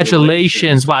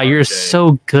Congratulations. Wow, you're RJ.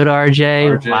 so good,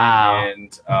 RJ. RJ Wow.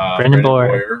 and Brendan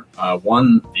Boyer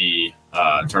won the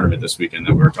tournament this weekend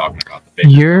that we were talking about. The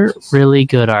big You're matches. really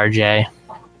good, RJ.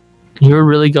 You're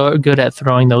really good at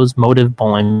throwing those motive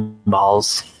bowling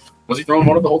balls. Was he throwing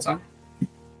motive the whole time?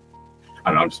 I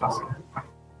don't know. I'm just messing.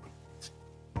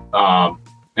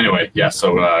 Anyway, yeah.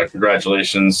 So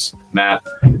congratulations, Matt.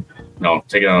 No,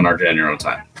 take it on RJ on your own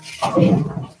time.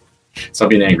 Stop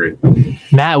being angry.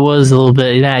 Matt was a little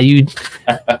bit. Yeah,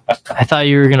 I thought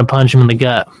you were gonna punch him in the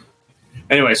gut.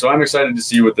 Anyway, so I'm excited to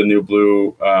see what the new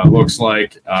blue looks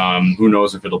like. Who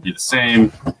knows if it'll be the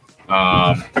same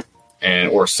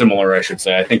or similar, I should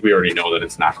say. I think we already know that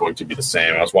it's not going to be the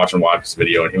same. I was watching Wad's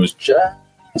video, and he was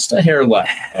just a hair left.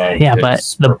 Yeah,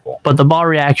 but the ball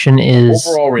reaction is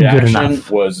overall good reaction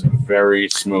enough. was very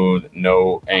smooth,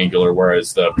 no angular,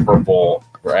 whereas the purple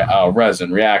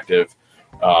resin reactive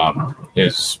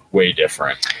is way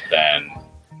different than.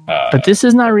 But this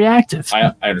is not reactive.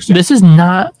 I understand. This is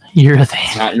not urethane.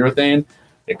 It's not urethane.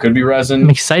 It could be resin. I'm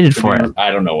excited Could for be- it.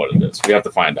 I don't know what it is. We have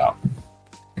to find out.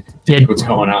 Yeah, What's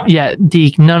going on? yeah,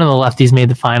 Deke, none of the lefties made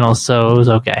the finals, so it was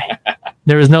okay.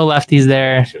 There was no lefties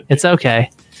there. It's okay.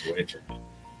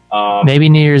 Maybe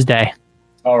New Year's Day.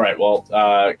 All right. Well,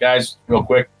 guys, real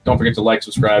quick, don't forget to like,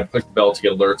 subscribe, click the bell to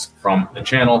get alerts from the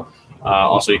channel.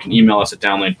 Also, you can email us at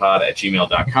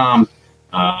downlanepod@gmail.com.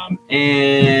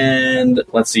 And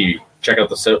let's see, check out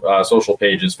the social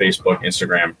pages, Facebook,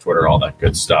 Instagram, Twitter, all that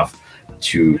good stuff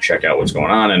to check out what's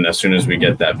going on. And as soon as we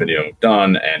get that video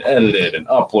done and edited and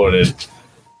uploaded,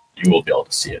 you will be able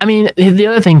to see it. I mean, the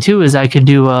other thing too is I could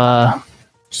do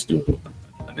Just do it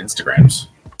on Instagrams.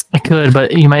 I could,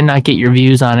 but you might not get your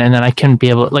views on it, and then I couldn't be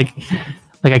able like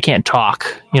I can't talk.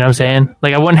 You know what I'm saying?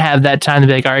 Like I wouldn't have that time to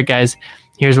be like, all right, guys,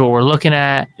 here's what we're looking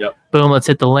at. Yep. Boom, let's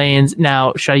hit the lanes.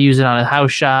 Now, should I use it on a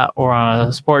house shot or on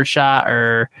a sports shot,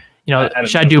 or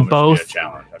should I do both?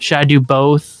 Should I do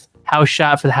both? House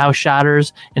shot for the house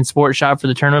shotters and sports shot for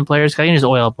the tournament players? 'Cause I can just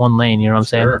oil up one lane. You know what I'm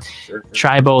saying? Sure.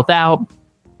 Try both out.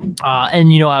 And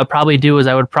what I would probably do is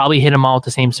I would probably hit them all at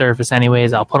the same surface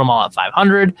anyways. I'll put them all at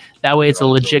 500. That way it's a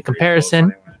legit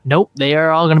comparison. Nope, they are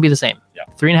all going to be the same. Yeah.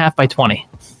 Yeah. 3.5 by 20.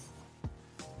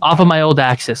 Off of my old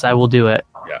Axis, I will do it.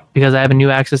 Yeah. Because I have a new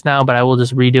Axis now, but I will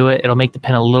just redo it. It'll make the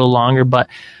pin a little longer, but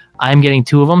I'm getting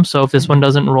 2 of them, so if this one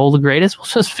doesn't roll the greatest, we'll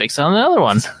just fix it on the other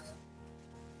one.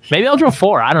 Maybe I'll drill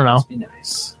 4. I don't know. That'd be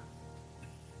nice.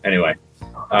 Anyway,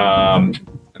 and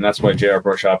that's why JR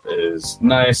Pro Shop is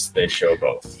nice. They show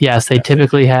both. Yes, they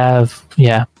typically have.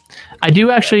 Yeah. I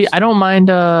do actually, I don't mind.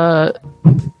 I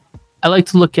like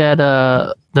to look at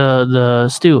the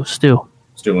Stu. Stu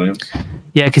Williams.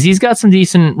 Yeah, because he's got some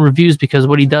decent reviews because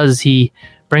what he does is he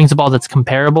brings a ball that's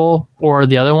comparable or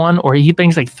the other one, or he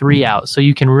brings like 3 out. So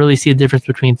you can really see the difference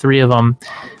between 3 of them.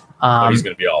 He's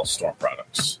going to be all Storm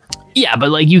products. Yeah, but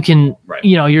like you can, Right.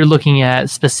 You're looking at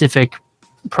specific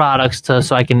products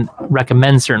so I can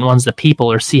recommend certain ones to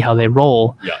people or see how they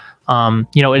roll. Yeah.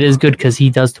 It is good because he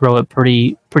does throw it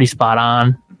pretty spot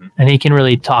on, and he can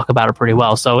really talk about it pretty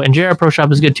well. So, and JR Pro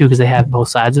Shop is good too because they have both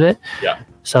sides of it. Yeah.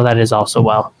 So that is also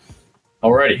well.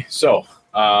 Alrighty. So,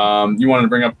 you wanted to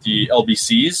bring up the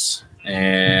LBCs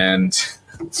and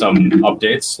some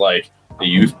updates like the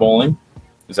youth bowling.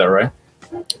 Is that right?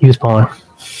 Youth bowling.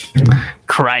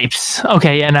 Cripes.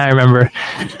 Okay, yeah, now I remember.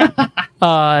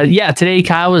 Today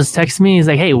Kyle was texting me. He's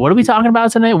like, hey, what are we talking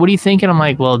about tonight? What are you thinking? I'm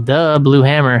like, well, duh, Blue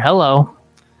Hammer. Hello.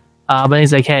 But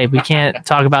he's like, hey, we can't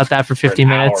talk about that for 50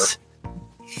 minutes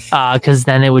because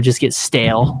then it would just get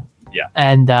stale. Yeah.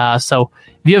 And so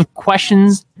if you have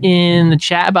questions in the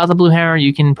chat about the Blue Hammer,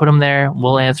 you can put them there.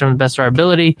 We'll answer them the best of our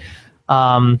ability.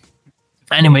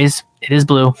 Anyways, it is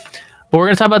blue. But we're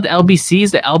going to talk about the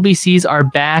LBCs. The LBCs are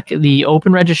back. The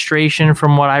open registration,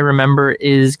 from what I remember,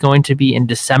 is going to be in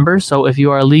December. So if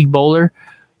you are a league bowler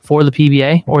for the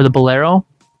PBA or the Bolero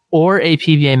or a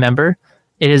PBA member,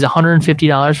 it is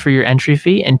 $150 for your entry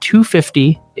fee and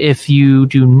 $250 if you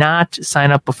do not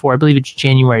sign up before. I believe it's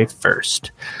January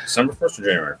 1st. December 1st or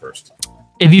January 1st?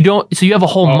 If you don't, so you have a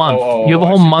whole month. You have a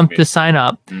whole month to sign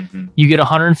up. Mm-hmm. You get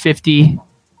 $150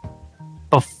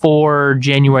 before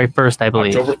January 1st, I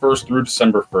believe. October 1st through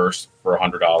December 1st for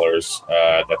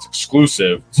 $100. That's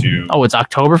exclusive to Oh, it's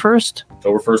October 1st?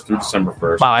 October 1st through December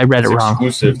 1st. Wow, I read it wrong.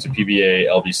 Exclusive to PBA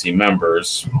LBC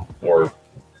members or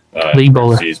League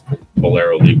bowler.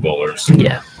 Bolero league bowlers.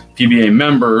 Yeah. PBA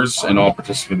members and all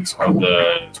participants of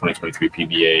the 2023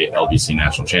 PBA LBC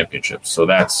National Championships. So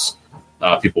that's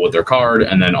people with their card,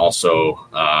 and then also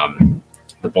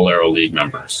the Bolero League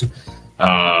members.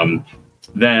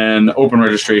 Then open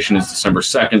registration is December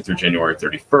 2nd through January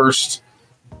 31st.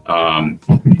 And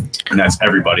that's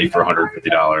everybody for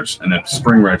 $150. And then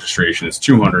spring registration is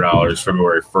 $200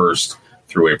 February 1st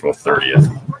through April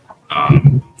 30th.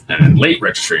 And late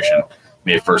registration,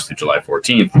 May 1st through July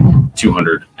 14th,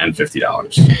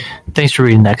 $250. Thanks for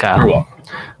reading that, Kyle. You're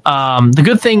welcome. The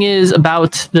good thing is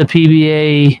about the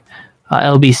PBA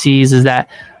LBCs is that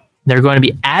they're going to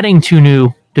be adding 2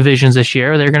 new divisions this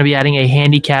year. They're going to be adding a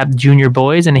handicapped junior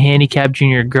boys and a handicapped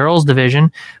junior girls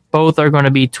division. Both are going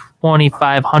to be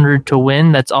 $2,500 to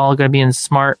win. That's all going to be in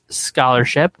Smart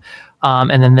Scholarship.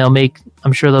 And then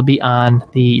I'm sure they'll be on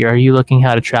are you looking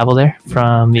how to travel there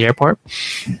from the airport?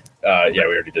 Yeah, we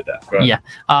already did that. Go ahead.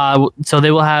 Yeah. So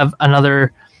they will have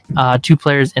another 2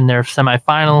 players in their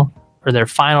semifinal or their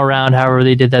final round, however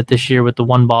they did that this year with the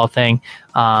 1-ball thing.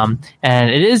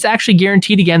 And it is actually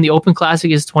guaranteed again. The Open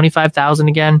Classic is $25,000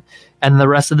 again, and the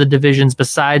rest of the divisions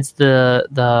besides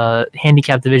the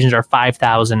handicap divisions are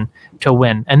 $5,000 to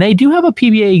win. And they do have a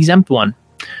PBA exempt one.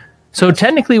 So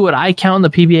technically, would I count the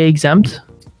PBA exempt,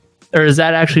 or is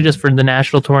that actually just for the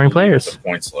national touring players? The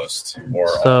points list or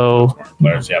So all touring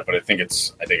players, yeah. But I think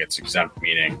it's exempt,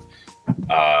 meaning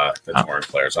the touring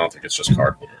players. I don't think it's just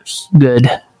card holders. good.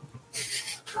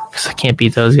 Because I can't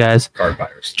beat those guys. Card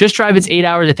buyers. Just Drive, it's 8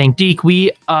 hours, I think. Deke,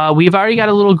 we've already got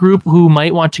a little group who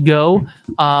might want to go,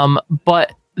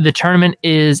 but the tournament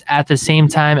is at the same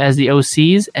time as the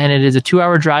OCs, and it is a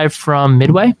 2-hour drive from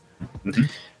Midway. Mm-hmm.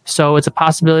 So it's a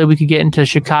possibility we could get into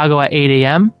Chicago at 8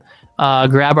 a.m.,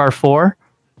 grab our 4,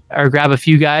 or grab a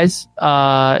few guys,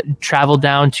 travel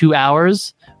down 2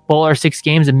 hours, bowl our 6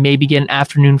 games, and maybe get an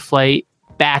afternoon flight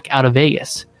back out of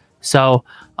Vegas. So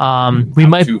we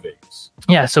might... To Vegas.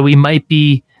 Yeah, so we might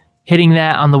be hitting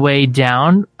that on the way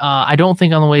down. I don't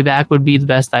think on the way back would be the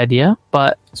best idea,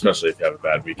 but Especially if you have a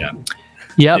bad weekend.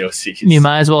 yep, The OCs. you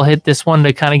might as well hit this one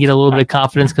to kind of get a little bit of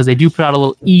confidence because they do put out a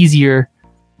little easier.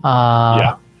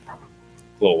 Yeah. A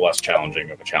little less challenging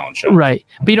of a challenge show. Right.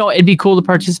 But, it'd be cool to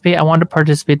participate. I wanted to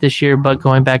participate this year, but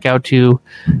going back out to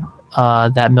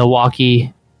that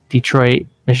Milwaukee, Detroit,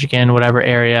 Michigan, whatever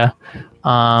area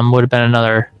would have been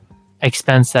another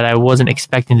expense that I wasn't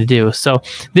expecting to do. So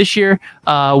this year,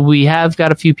 we have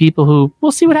got a few people who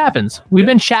we'll see what happens. We've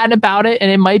been chatting about it,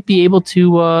 and it might be able to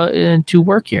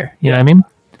work here. You know what I mean?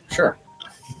 Sure.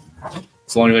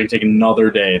 As long as I can take another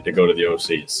day to go to the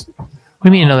OCs. What do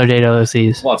you mean another day to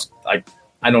OCs? Well,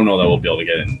 I don't know that we'll be able to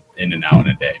get in and out in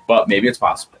a day, but maybe it's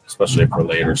possible, especially if we're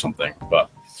late or something. But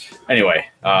anyway,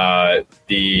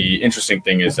 the interesting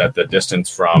thing is that the distance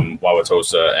from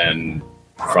Wauwatosa and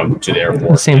to the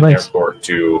airport, Same place. Airport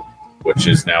to which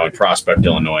is now in Prospect,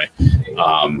 Illinois,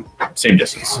 same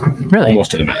distance, Really?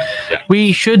 almost to the minute. Yeah.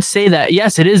 We should say that,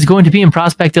 yes, it is going to be in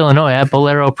Prospect, Illinois, at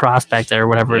Bolero Prospect or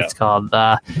whatever it's called.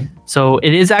 So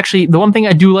it is actually, the one thing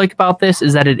I do like about this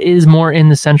is that it is more in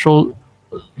the centrally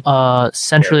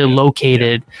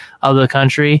located of the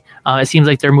country. It seems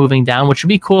like they're moving down, which would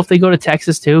be cool if they go to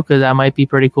Texas too, because that might be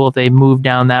pretty cool if they move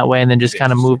down that way and then just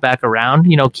kind of move back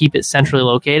around, keep it centrally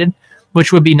located,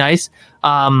 which would be nice.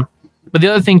 But the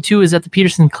other thing, too, is that the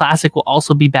Peterson Classic will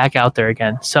also be back out there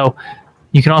again. So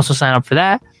you can also sign up for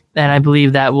that. And I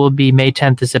believe that will be May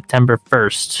 10th to September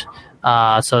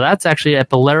 1st. So that's actually at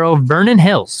Bolero Vernon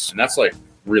Hills. And that's like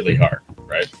really hard,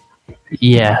 right?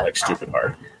 Yeah. Like stupid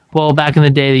hard. Well, back in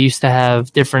the day, they used to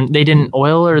have they didn't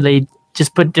oil, or they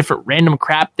just put different random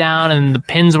crap down and the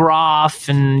pins were off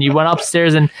and you went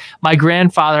upstairs. And my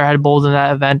grandfather had bowled in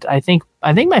that event. I think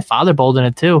my father bowled in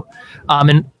it too.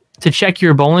 And to check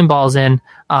your bowling balls in,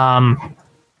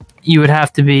 you would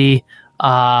have to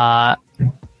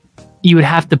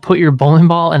put your bowling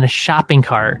ball in a shopping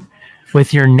cart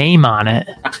with your name on it.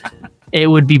 It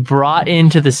would be brought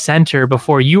into the center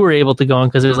before you were able to go in,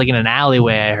 because it was like in an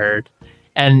alleyway, I heard.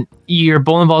 And your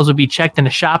bowling balls would be checked in a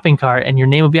shopping cart and your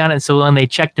name would be on it. So when they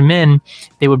checked them in,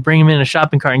 they would bring them in a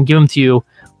shopping cart and give them to you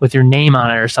with your name on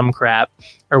it or some crap,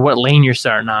 or what lane you're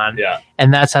starting on. Yeah.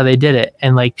 And that's how they did it.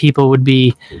 And like people would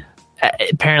be,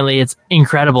 apparently it's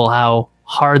incredible how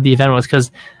hard the event was, because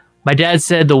my dad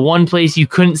said the one place you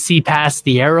couldn't see past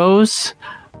the arrows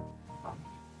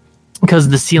because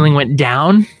the ceiling went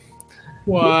down.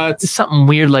 What? Something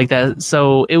weird like that.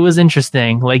 So it was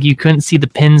interesting. Like you couldn't see the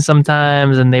pins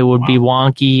sometimes, and they would be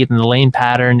wonky, and the lane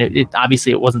pattern. It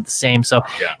obviously it wasn't the same. So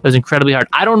Yeah. it was incredibly hard.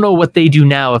 I don't know what they do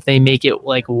now if they make it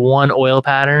like one oil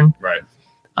pattern. Right.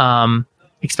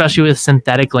 Especially with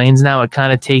synthetic lanes now, it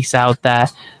kind of takes out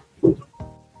that.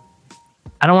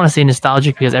 I don't want to say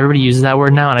nostalgic because everybody uses that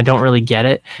word now, and I don't really get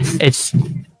it.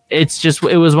 It's just,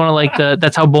 it was one of like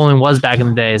that's how bowling was back in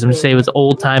the days. I'm just saying it was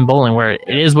old time bowling where it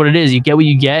is what it is. You get what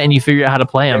you get and you figure out how to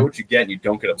play You them. get what you get and you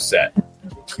don't get upset.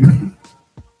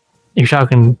 You're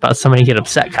talking about somebody get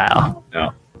upset, Kyle.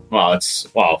 No. Well,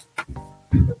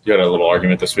 you had a little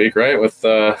argument this week, right? With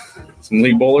some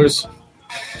league bowlers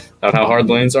about how hard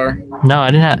the lanes are. No,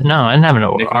 I didn't have an Nick and I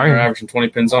are argument. averaging 20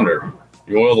 pins under.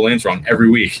 You oil the lanes wrong every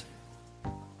week.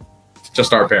 It's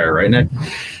just our pair, right, Nick?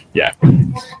 Yeah.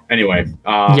 Anyway.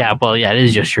 Yeah, well, yeah, it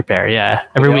is just your pair. Yeah,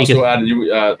 every week.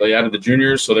 Also they added the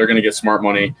juniors, so they're going to get smart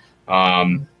money.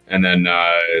 And then,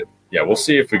 we'll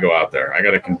see if we go out there. I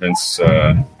got to convince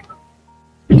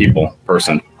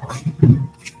person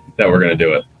that we're going to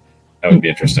do it. That would be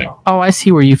interesting. Oh, I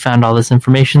see where you found all this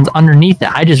information underneath it.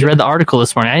 I just read the article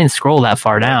this morning. I didn't scroll that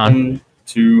far down.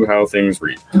 To how things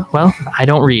read. Well, I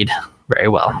don't read very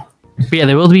well. But yeah,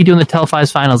 they will be doing the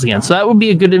Telfies finals again, so that would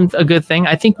be a good thing.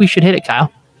 I think we should hit it,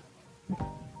 Kyle.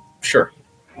 Sure.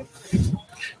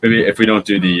 Maybe if we don't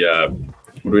do the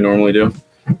what do we normally do?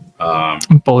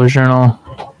 Bowler Journal,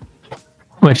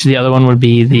 which the other one would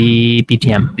be the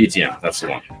BTM. BTM, that's the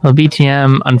one. Well,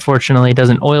 BTM unfortunately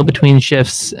doesn't oil between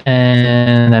shifts,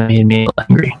 and that made me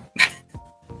angry.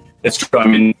 It's true. I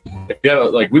mean, if you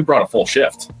have we brought a full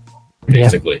shift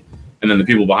basically, and then the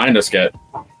people behind us get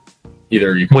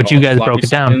either you guys broke it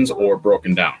down or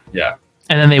broken down. Yeah.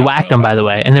 And then they whacked them, by the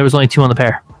way, and there was only 2 on the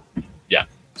pair. Yeah.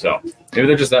 So maybe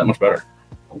they're just that much better.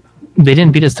 They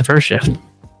didn't beat us the first shift.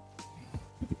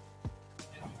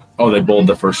 Oh, they bowled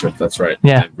the first shift. That's right.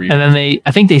 Yeah. And then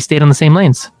I think they stayed on the same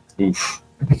lanes. Oof.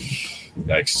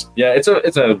 Yikes. Yeah, it's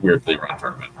a weirdly run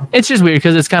tournament. It's just weird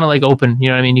because it's kind of like open. You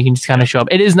know what I mean? You can just kind of show up.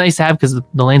 It is nice to have because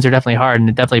the lanes are definitely hard and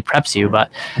it definitely preps you. But,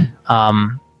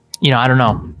 I don't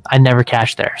know. I never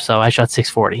cashed there. So I shot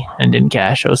 640 and didn't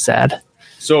cash. I was sad.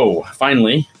 So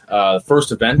finally, the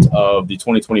first event of the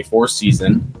 2024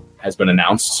 season has been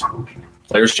announced.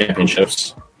 Players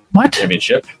Championships. What?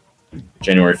 Championship,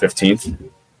 January 15th.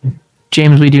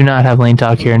 James, we do not have lane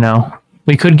talk here, no.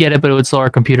 We could get it, but it would slow our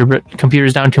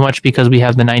computers down too much because we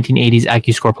have the 1980s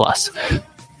AccuScore Plus.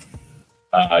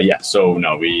 So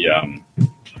no, we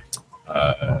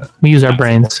use our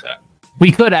brains.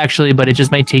 We could actually, but it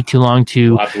just might take too long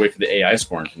to... We'll have to wait for the AI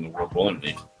scoring from the World Bowling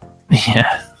League.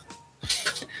 Yeah.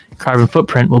 carbon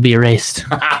footprint will be erased.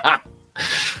 What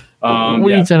are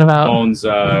you talking about? Bones,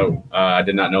 I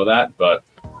did not know that, but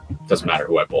it doesn't matter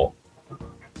who I bowl.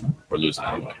 We're losing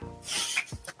anyway.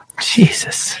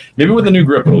 Jesus. Maybe with the new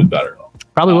grip, it'll be better.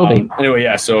 Probably will be. Anyway,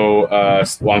 yeah. So,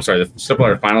 I'm sorry. The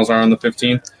Stipulator finals are on the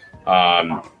 15th.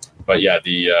 But yeah,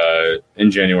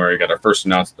 in January, got our first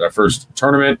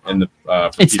tournament in the.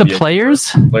 It's PBA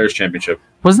the Players Championship.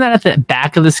 Wasn't that at the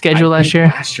back of the schedule last year?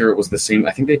 Last year it was the same.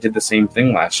 I think they did the same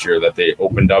thing last year, that they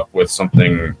opened up with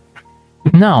something.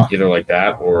 No. Either like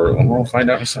that, or we'll find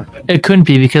out in a second. It couldn't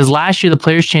be, because last year the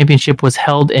Players Championship was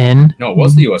held in. No, it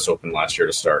was the U.S. Open last year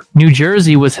to start. New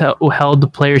Jersey held the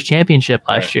Players Championship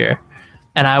last year,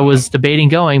 and I was debating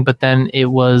going, but then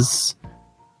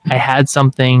I had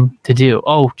something to do.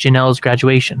 Oh, Janelle's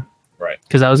graduation. Right.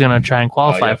 Because I was going to try and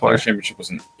qualify for Players it. Championship was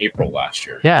in April last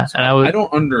year. Yeah, so and I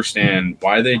don't understand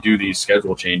why they do these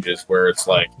schedule changes where it's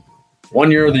like 1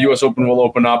 year the U.S. Open will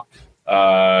open up,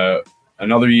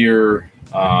 another year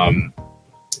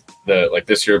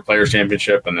this year Players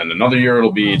Championship, and then another year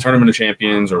it'll be Tournament of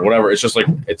Champions or whatever. It's just like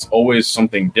it's always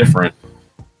something different.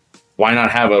 Why not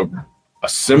have a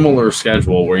similar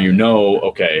schedule where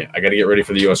okay, I got to get ready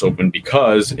for the U.S. Open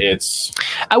because it's.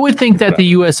 I would think that the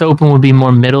U.S. Open would be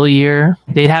more middle year.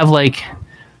 They'd have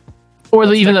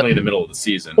even the middle of the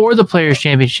season or the Players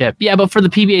Championship. Yeah, but for the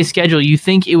PBA schedule, you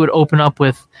think it would open up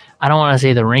with, I don't want to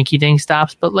say the rinky-dink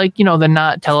stops, but the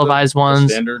not televised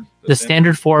ones, the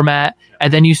standard format,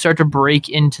 and then you start to break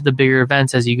into the bigger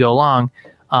events as you go along.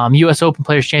 U.S. Open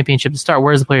Players Championship to start.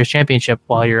 Where's the Players Championship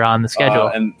while you're on the schedule?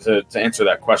 And to answer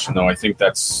that question, though, I think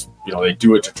that's, they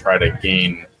do it to try to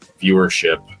gain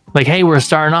viewership. Like, hey, we're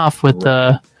starting off with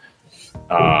the...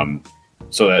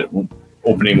 so that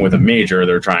opening with a major,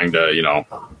 they're trying to,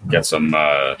 get some...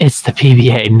 It's the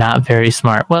PBA, not very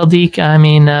smart. Well, Deke, I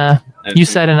mean, you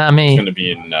said it, not me. It's going to be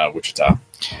in Wichita.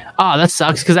 Oh, that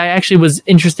sucks, because I actually was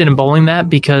interested in bowling that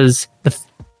because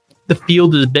the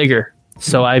field is bigger.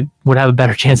 So I would have a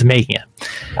better chance of making it.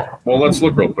 Well, let's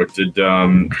look real quick. Did the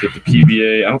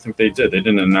PBA? I don't think they did. They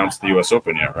didn't announce the U.S.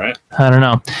 Open yet, right? I don't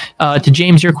know. To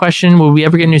James, your question: will we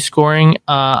ever get new scoring?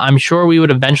 I'm sure we would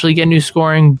eventually get new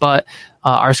scoring, but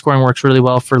our scoring works really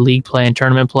well for league play and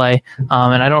tournament play,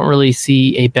 and I don't really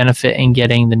see a benefit in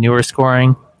getting the newer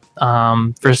scoring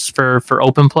for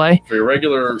open play. For your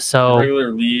regular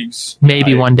leagues,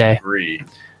 maybe one day. Agree.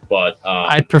 But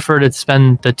I'd prefer to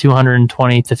spend the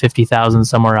 220 to 50,000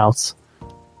 somewhere else.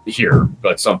 Here,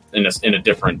 but in a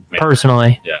different manner.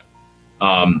 Personally, yeah.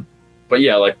 But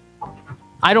yeah,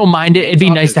 I don't mind it. It'd be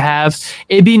nice to have.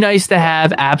 It'd be nice to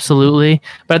have, absolutely.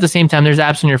 But at the same time, there's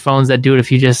apps on your phones that do it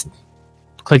if you just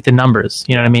click the numbers.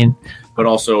 You know what I mean? But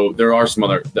also, there are some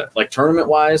other tournament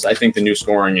wise. I think the new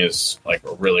scoring is a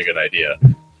really good idea.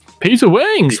 Piece of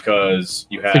wings, because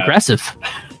you have it's aggressive.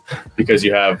 Because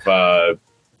you have.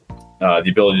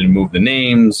 The ability to move the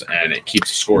names, and it keeps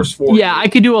the scores for you. Yeah, I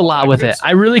could do a lot with it.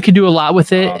 I really could do a lot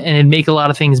with it, and it'd make a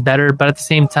lot of things better. But at the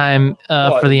same time,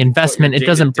 for the investment, it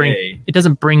doesn't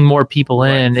bring more people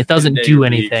in. It doesn't do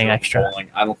anything extra. Bowling,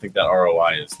 I don't think that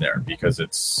ROI is there because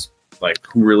it's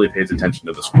who really pays attention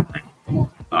to the scoring?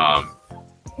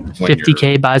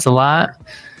 50K buys a lot.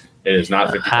 It is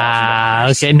not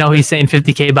 50,000. Okay. No, he's saying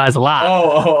 50K buys a lot.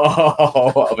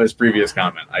 Oh, of his previous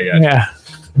comment. I got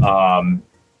you.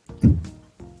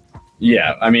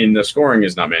 Yeah, I mean the scoring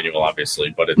is not manual,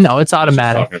 obviously, but it's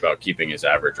automatic. Talking about keeping his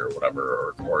average or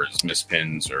whatever, or his missed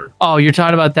pins, or you're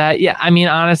talking about that. Yeah, I mean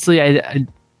honestly, I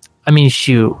mean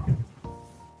shoot,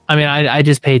 I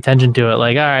just pay attention to it. All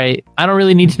right, I don't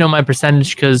really need to know my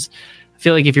percentage because I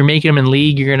feel like if you're making them in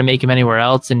league, you're going to make them anywhere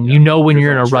else, and when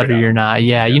you're in a rut or you're not.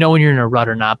 Yeah, you know when you're in a rut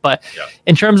or not. But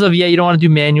in terms of you don't want to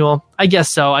do manual. I guess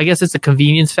so. I guess it's a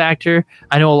convenience factor.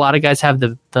 I know a lot of guys have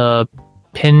the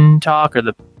Pin Talk or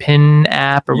the Pin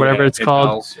app or whatever it's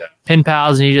called, Pin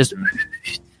Pals, and you just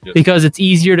because it's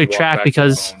easier to track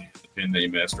because the pin that you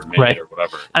missed or made or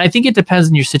whatever. And I think it depends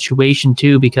on your situation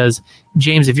too, because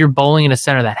James, if you're bowling in a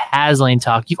center that has Lane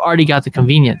Talk, you've already got the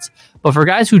convenience. But for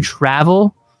guys who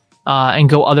travel and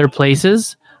go other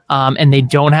places and they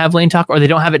don't have Lane Talk or they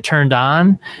don't have it turned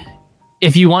on,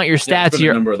 if you want your stats,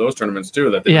 a number of those tournaments too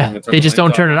that they just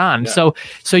don't turn it on. Yeah.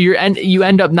 So you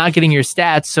end up not getting your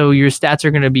stats. So your stats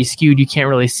are going to be skewed. You can't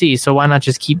really see. So why not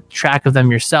just keep track of them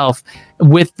yourself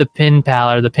with the Pin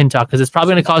Pal or the Pin Talk? Because it's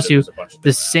probably going to cost you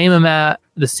the same amount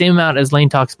as Lane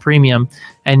Talk's premium.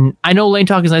 And I know Lane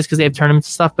Talk is nice because they have tournaments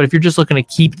and stuff. But if you're just looking to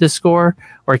keep the score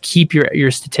or keep your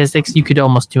statistics, you could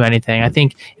almost do anything. I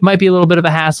think it might be a little bit of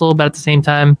a hassle, but at the same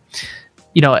time,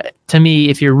 to me,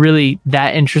 if you're really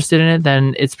that interested in it,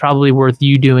 then it's probably worth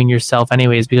you doing yourself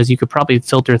anyways, because you could probably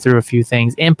filter through a few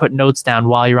things and put notes down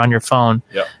while you're on your phone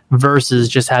versus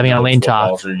just having a Lane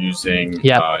Talk. You're using,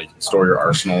 you can store your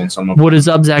arsenal in some of What is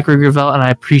up, Zach Rugervelt? And I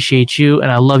appreciate you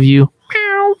and I love you.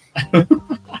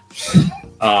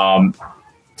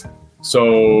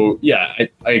 So yeah,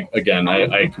 I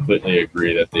completely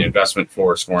agree that the investment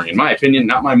for scoring, in my opinion,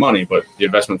 not my money, but the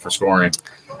investment for scoring,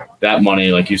 that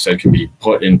money, like you said, can be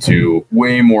put into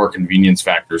way more convenience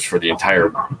factors for the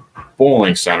entire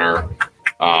bowling center,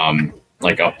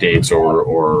 like updates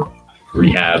or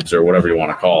rehabs or whatever you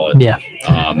want to call it. Yeah.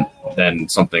 Than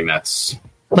something that's,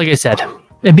 like I said,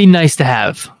 it'd be nice to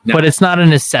have, but it's not a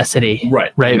necessity.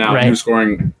 Right. Now, new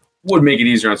scoring would make it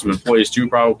easier on some employees too,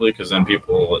 probably, because then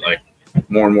people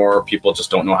more and more people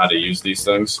just don't know how to use these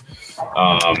things.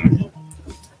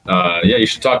 You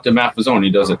should talk to Matt Fazzone. He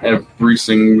does it every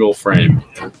single frame.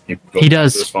 He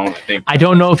does. His phone. I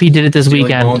don't know if he did it this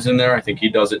weekend. Bones in there. I think he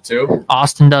does it too.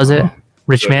 Austin does it.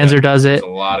 Rich Manzer does it. A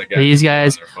lot of guys. These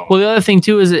guys. Well, the other thing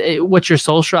too is what's your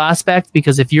social aspect?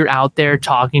 Because if you're out there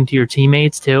talking to your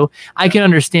teammates too, I can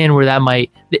understand where that might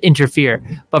interfere.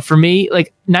 But for me,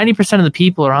 90% of the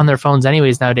people are on their phones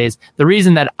anyways nowadays. The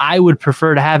reason that I would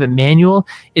prefer to have it manual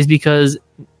is because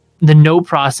the note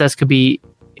process could be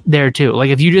there too. Like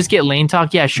if you just get Lane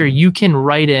Talk, yeah, sure, you can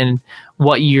write in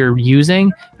what you're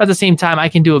using. But at the same time, I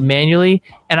can do it manually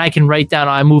and I can write down,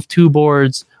 I moved 2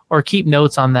 boards, or keep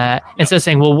notes on that instead of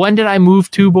saying, well, when did I move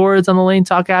 2 boards on the Lane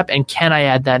Talk app and can I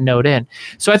add that note in?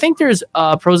 So I think there's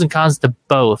pros and cons to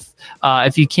both.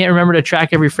 If you can't remember to track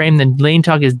every frame, then Lane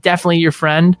Talk is definitely your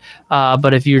friend.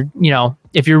 But if you're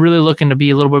really looking to be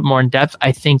a little bit more in depth,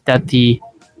 I think that the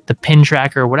pin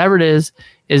tracker, whatever it is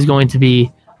going to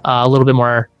be a little bit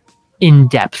more in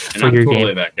depth for your game. I'm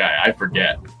totally that guy. I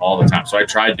forget all the time. So I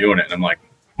tried doing it and I'm like,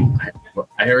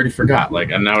 I already forgot.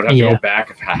 And I would have to go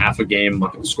back half a game,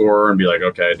 look at the score, and be like,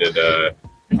 okay, I did. I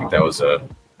think that was a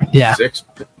 6.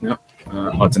 No,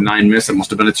 it's a 9 miss. It must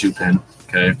have been a 2 pin.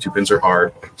 Okay, 2 pins are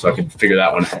hard, so I could figure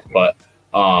that one out.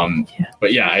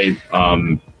 But yeah, I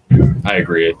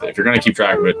agree. If you're gonna keep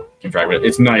track of it, keep track of it.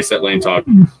 It's nice that Lane Talk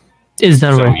is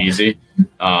done so easy,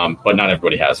 but not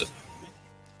everybody has it.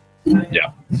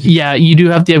 Yeah, you do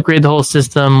have to upgrade the whole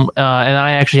system, and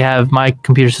I actually have my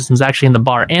computer systems actually in the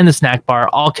bar and the snack bar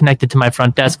all connected to my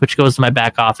front desk, which goes to my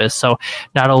back office. So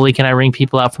not only can I ring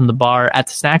people out from the bar at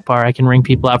the snack bar, I can ring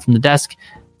people out from the desk,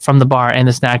 from the bar and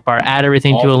the snack bar, add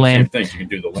everything all to a lane. You can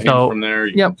do the lane from there.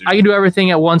 I can do everything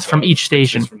at once from each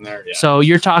station. From there, So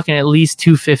you're talking at least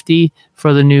 $250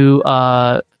 for the new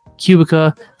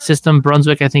Cubica system.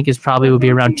 Brunswick, I think, would be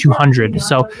around $200.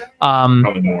 So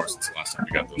probably more since the last time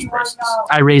you got those prices.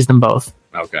 I raised them both.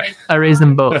 Okay. I raised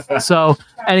them both. So,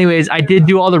 anyways, I did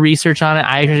do all the research on it.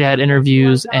 I actually had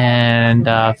interviews and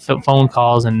phone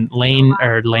calls and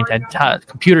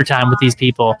computer time with these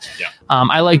people. Yeah.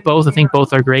 I like both. I think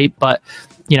both are great, but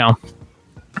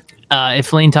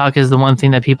if Lane Talk is the one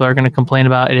thing that people are going to complain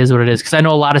about, it is what it is. Because I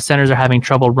know a lot of centers are having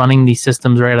trouble running these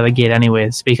systems right out of the gate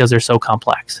anyways because they're so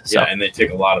complex. So. Yeah, and they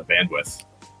take a lot of bandwidth.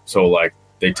 So,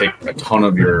 they take a ton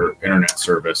of your internet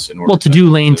service in order to do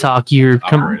Lane Talk.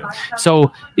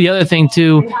 So the other thing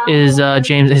too is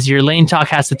James, is your Lane Talk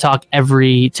has to talk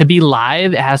to be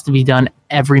live. It has to be done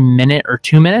every minute or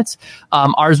 2 minutes.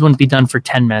 Ours wouldn't be done for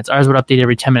 10 minutes. Ours would update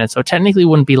every 10 minutes. So technically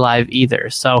wouldn't be live either.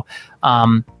 So,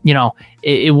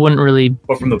 it wouldn't really.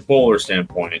 But from the bowler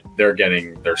standpoint, they're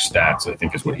getting their stats, I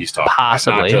think is what he's talking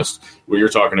possibly. About. Not just what you're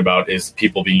talking about is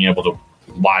people being able to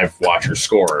live watch your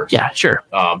scores. Yeah, sure.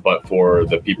 But for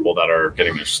the people that are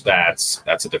getting their stats,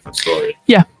 that's a different story.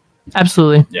 Yeah,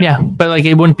 absolutely. Yeah. But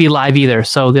it wouldn't be live either.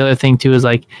 So the other thing too is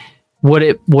would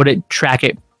it track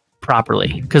it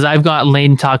properly? Because I've got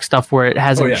Lane Talk stuff where it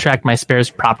hasn't tracked my spares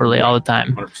properly all the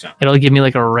time. 100%. It'll give me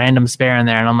a random spare in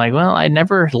there, and I'm like, well, I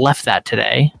never left that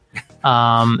today,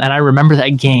 and I remember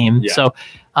that game. Yeah. So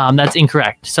that's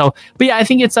incorrect. So, but yeah, I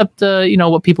think it's up to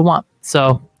what people want.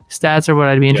 So. Stats are what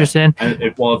I'd be interested in. And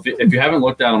if you haven't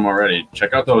looked at them already,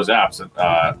 check out those apps.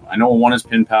 I know one is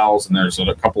Pin Pals, and there's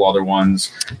a couple other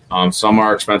ones. Some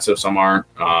are expensive, some aren't,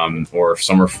 or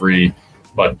some are free.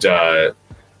 But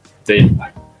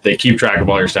they keep track of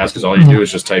all your stats because all you do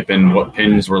is just type in what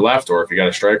pins were left, or if you got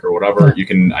a strike or whatever. You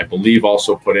can, I believe,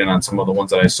 also put in on some of the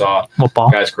ones that I saw. What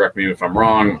ball? Guys, correct me if I'm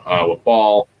wrong. What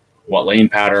ball? What lane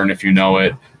pattern? If you know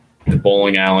it. The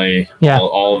bowling alley,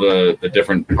 all the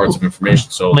different parts of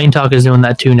information. So Lane Talk is doing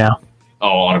that too now.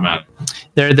 Oh, automatic.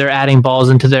 They're adding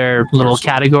balls into their little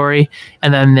category,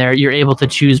 and then you're able to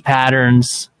choose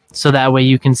patterns So that way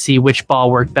you can see which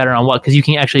ball worked better on what, because you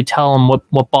can actually tell them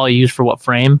what ball you use for what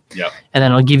frame. Yep. And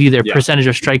then it'll give you their percentage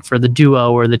of strike for the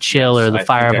duo or the chill or the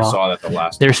fireball. I saw that the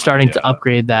last They're starting to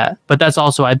upgrade that. But that's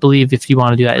also, I believe, if you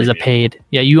want to do that, is a paid.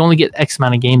 Yeah, you only get X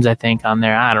amount of games, I think, on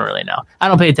there. I don't really know. I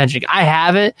don't pay attention. I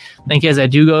have it in case I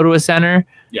do go to a center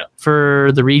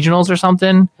for the regionals or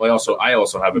something. Well, I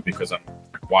also have it because I'm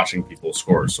watching people's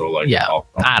scores. So, like, I'll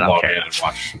I don't log care. in and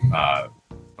watch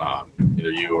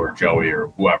either you or Joey or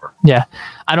whoever. Yeah,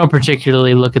 I don't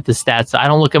particularly look at the stats. I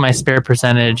don't look at my spare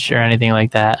percentage or anything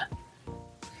like that.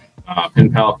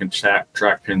 PinPal can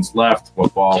track pins left,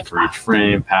 what ball for each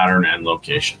frame, pattern, and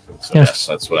location. So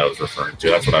that's what I was referring to.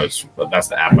 That's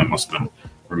the app I must have been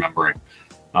remembering.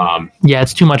 Yeah,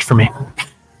 it's too much for me.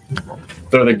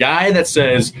 They're the guy that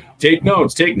says, take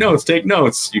notes.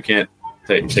 You can't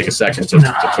take a second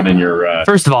to put in your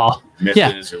first of all,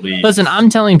 misses or leads. Listen, I'm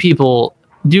telling people,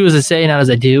 do as I say, not as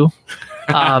I do.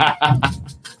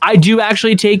 I do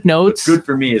actually take notes. What's good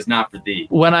for me is not for thee.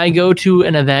 When I go to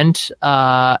an event,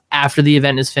 after the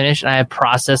event is finished and I have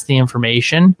processed the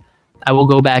information, I will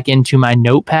go back into my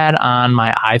notepad on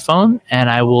my iPhone and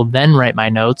I will then write my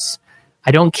notes.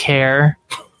 I don't care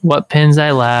what pins I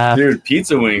left. Dude,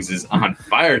 Pizza Wings is on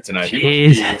fire tonight.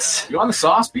 Jesus. You on the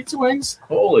sauce, Pizza Wings?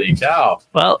 Holy cow.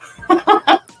 Well,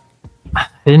 I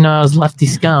didn't know I was lefty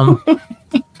scum.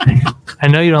 I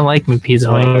know you don't like me,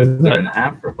 Pizza Wings. An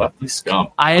app for lefty scum.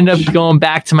 I end up going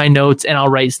back to my notes and I'll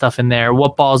write stuff in there.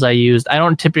 What balls I used. I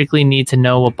don't typically need to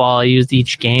know what ball I used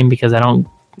each game because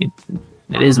it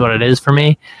is what it is for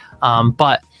me.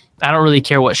 But I don't really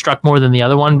care what struck more than the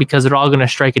other one because they're all going to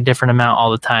strike a different amount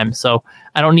all the time. So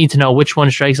I don't need to know which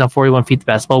one strikes on 41 feet the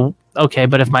best. Well, okay,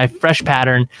 but if my fresh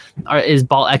pattern is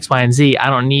ball X, Y, and Z, I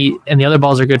don't need, and the other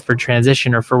balls are good for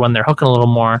transition or for when they're hooking a little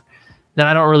more, then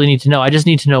I don't really need to know. I just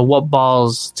need to know what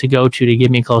balls to go to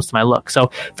get me close to my look. So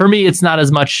for me, it's not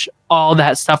as much all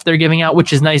that stuff they're giving out,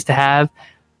 which is nice to have.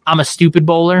 I'm a stupid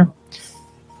bowler,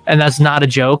 and that's not a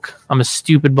joke. I'm a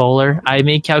stupid bowler. I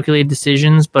make calculated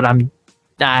decisions, but I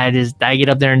get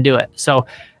up there and do it. So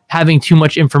having too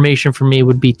much information for me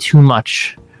would be too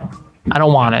much. I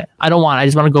don't want it. I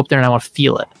just want to go up there and I want to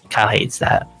feel it. Kyle hates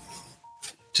that.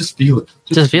 Just feel it.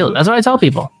 Just feel it. That's what I tell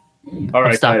people. All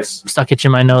right, guys. I'm stuck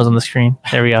itching my nose on the screen.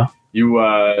 There we go.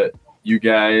 You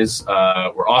guys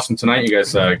were awesome tonight. You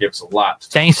guys gave us a lot.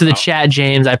 Thanks for the chat,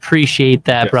 James. I appreciate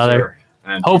that, brother.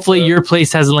 And hopefully your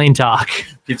place has lane talk.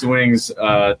 Pizza Wings,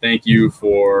 thank you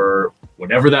for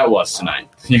whatever that was tonight.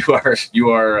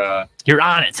 You're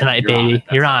on it tonight, baby.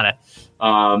 You're on it.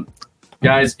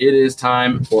 Guys, it is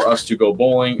time for us to go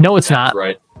bowling. No, it's not.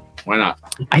 Right. Why not?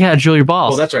 I gotta drill your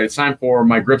balls. Oh, that's right. It's time for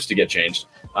my grips to get changed.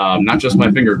 Not just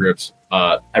my finger grips,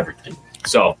 everything.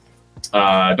 So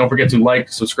don't forget to like,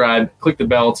 subscribe, click the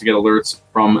bell to get alerts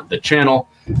from the channel.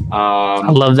 I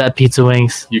love that, Pizza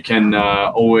Wings. You can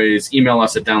always email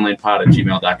us at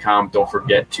downlanepod@gmail.com. Don't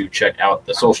forget to check out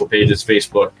the social pages,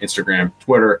 Facebook, Instagram,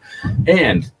 Twitter,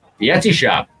 and the Etsy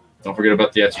shop. Don't forget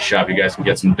about the Etsy shop. You guys can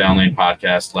get some Downlane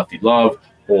Podcast, Lefty Love,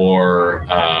 or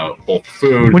Bulk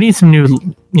Food. We need some new,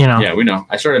 Yeah, we know.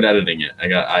 I started editing it. I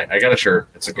got a shirt.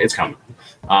 It's coming.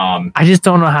 I just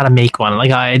don't know how to make one.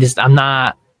 Like I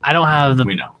don't have the.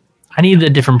 We know. I need a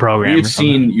different program. We've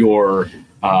seen your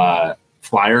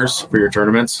flyers for your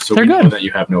tournaments, so they're we good. know that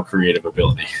you have no creative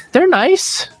ability. They're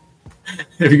nice.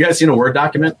 Have you guys seen a Word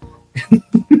document?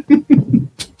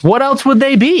 What else would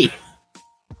they be?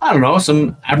 I don't know.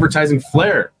 Some advertising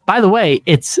flair. By the way,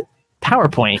 it's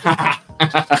PowerPoint.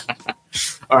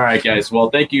 All right, guys. Well,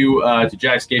 thank you to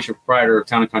Jack Scatia, proprietor of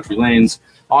Town and Country Lanes.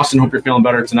 Austin, hope you're feeling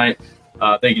better tonight.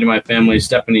 Thank you to my family,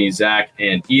 Stephanie, Zach,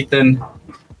 and Ethan.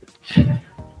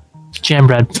 Jam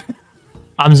bread.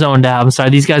 I'm zoned out. I'm sorry.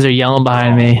 These guys are yelling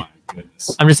behind me.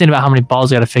 I'm just thinking about how many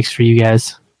balls I got to fix for you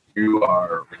guys. You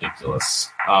are ridiculous.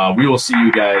 We will see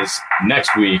you guys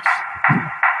next week.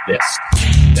 This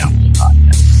down.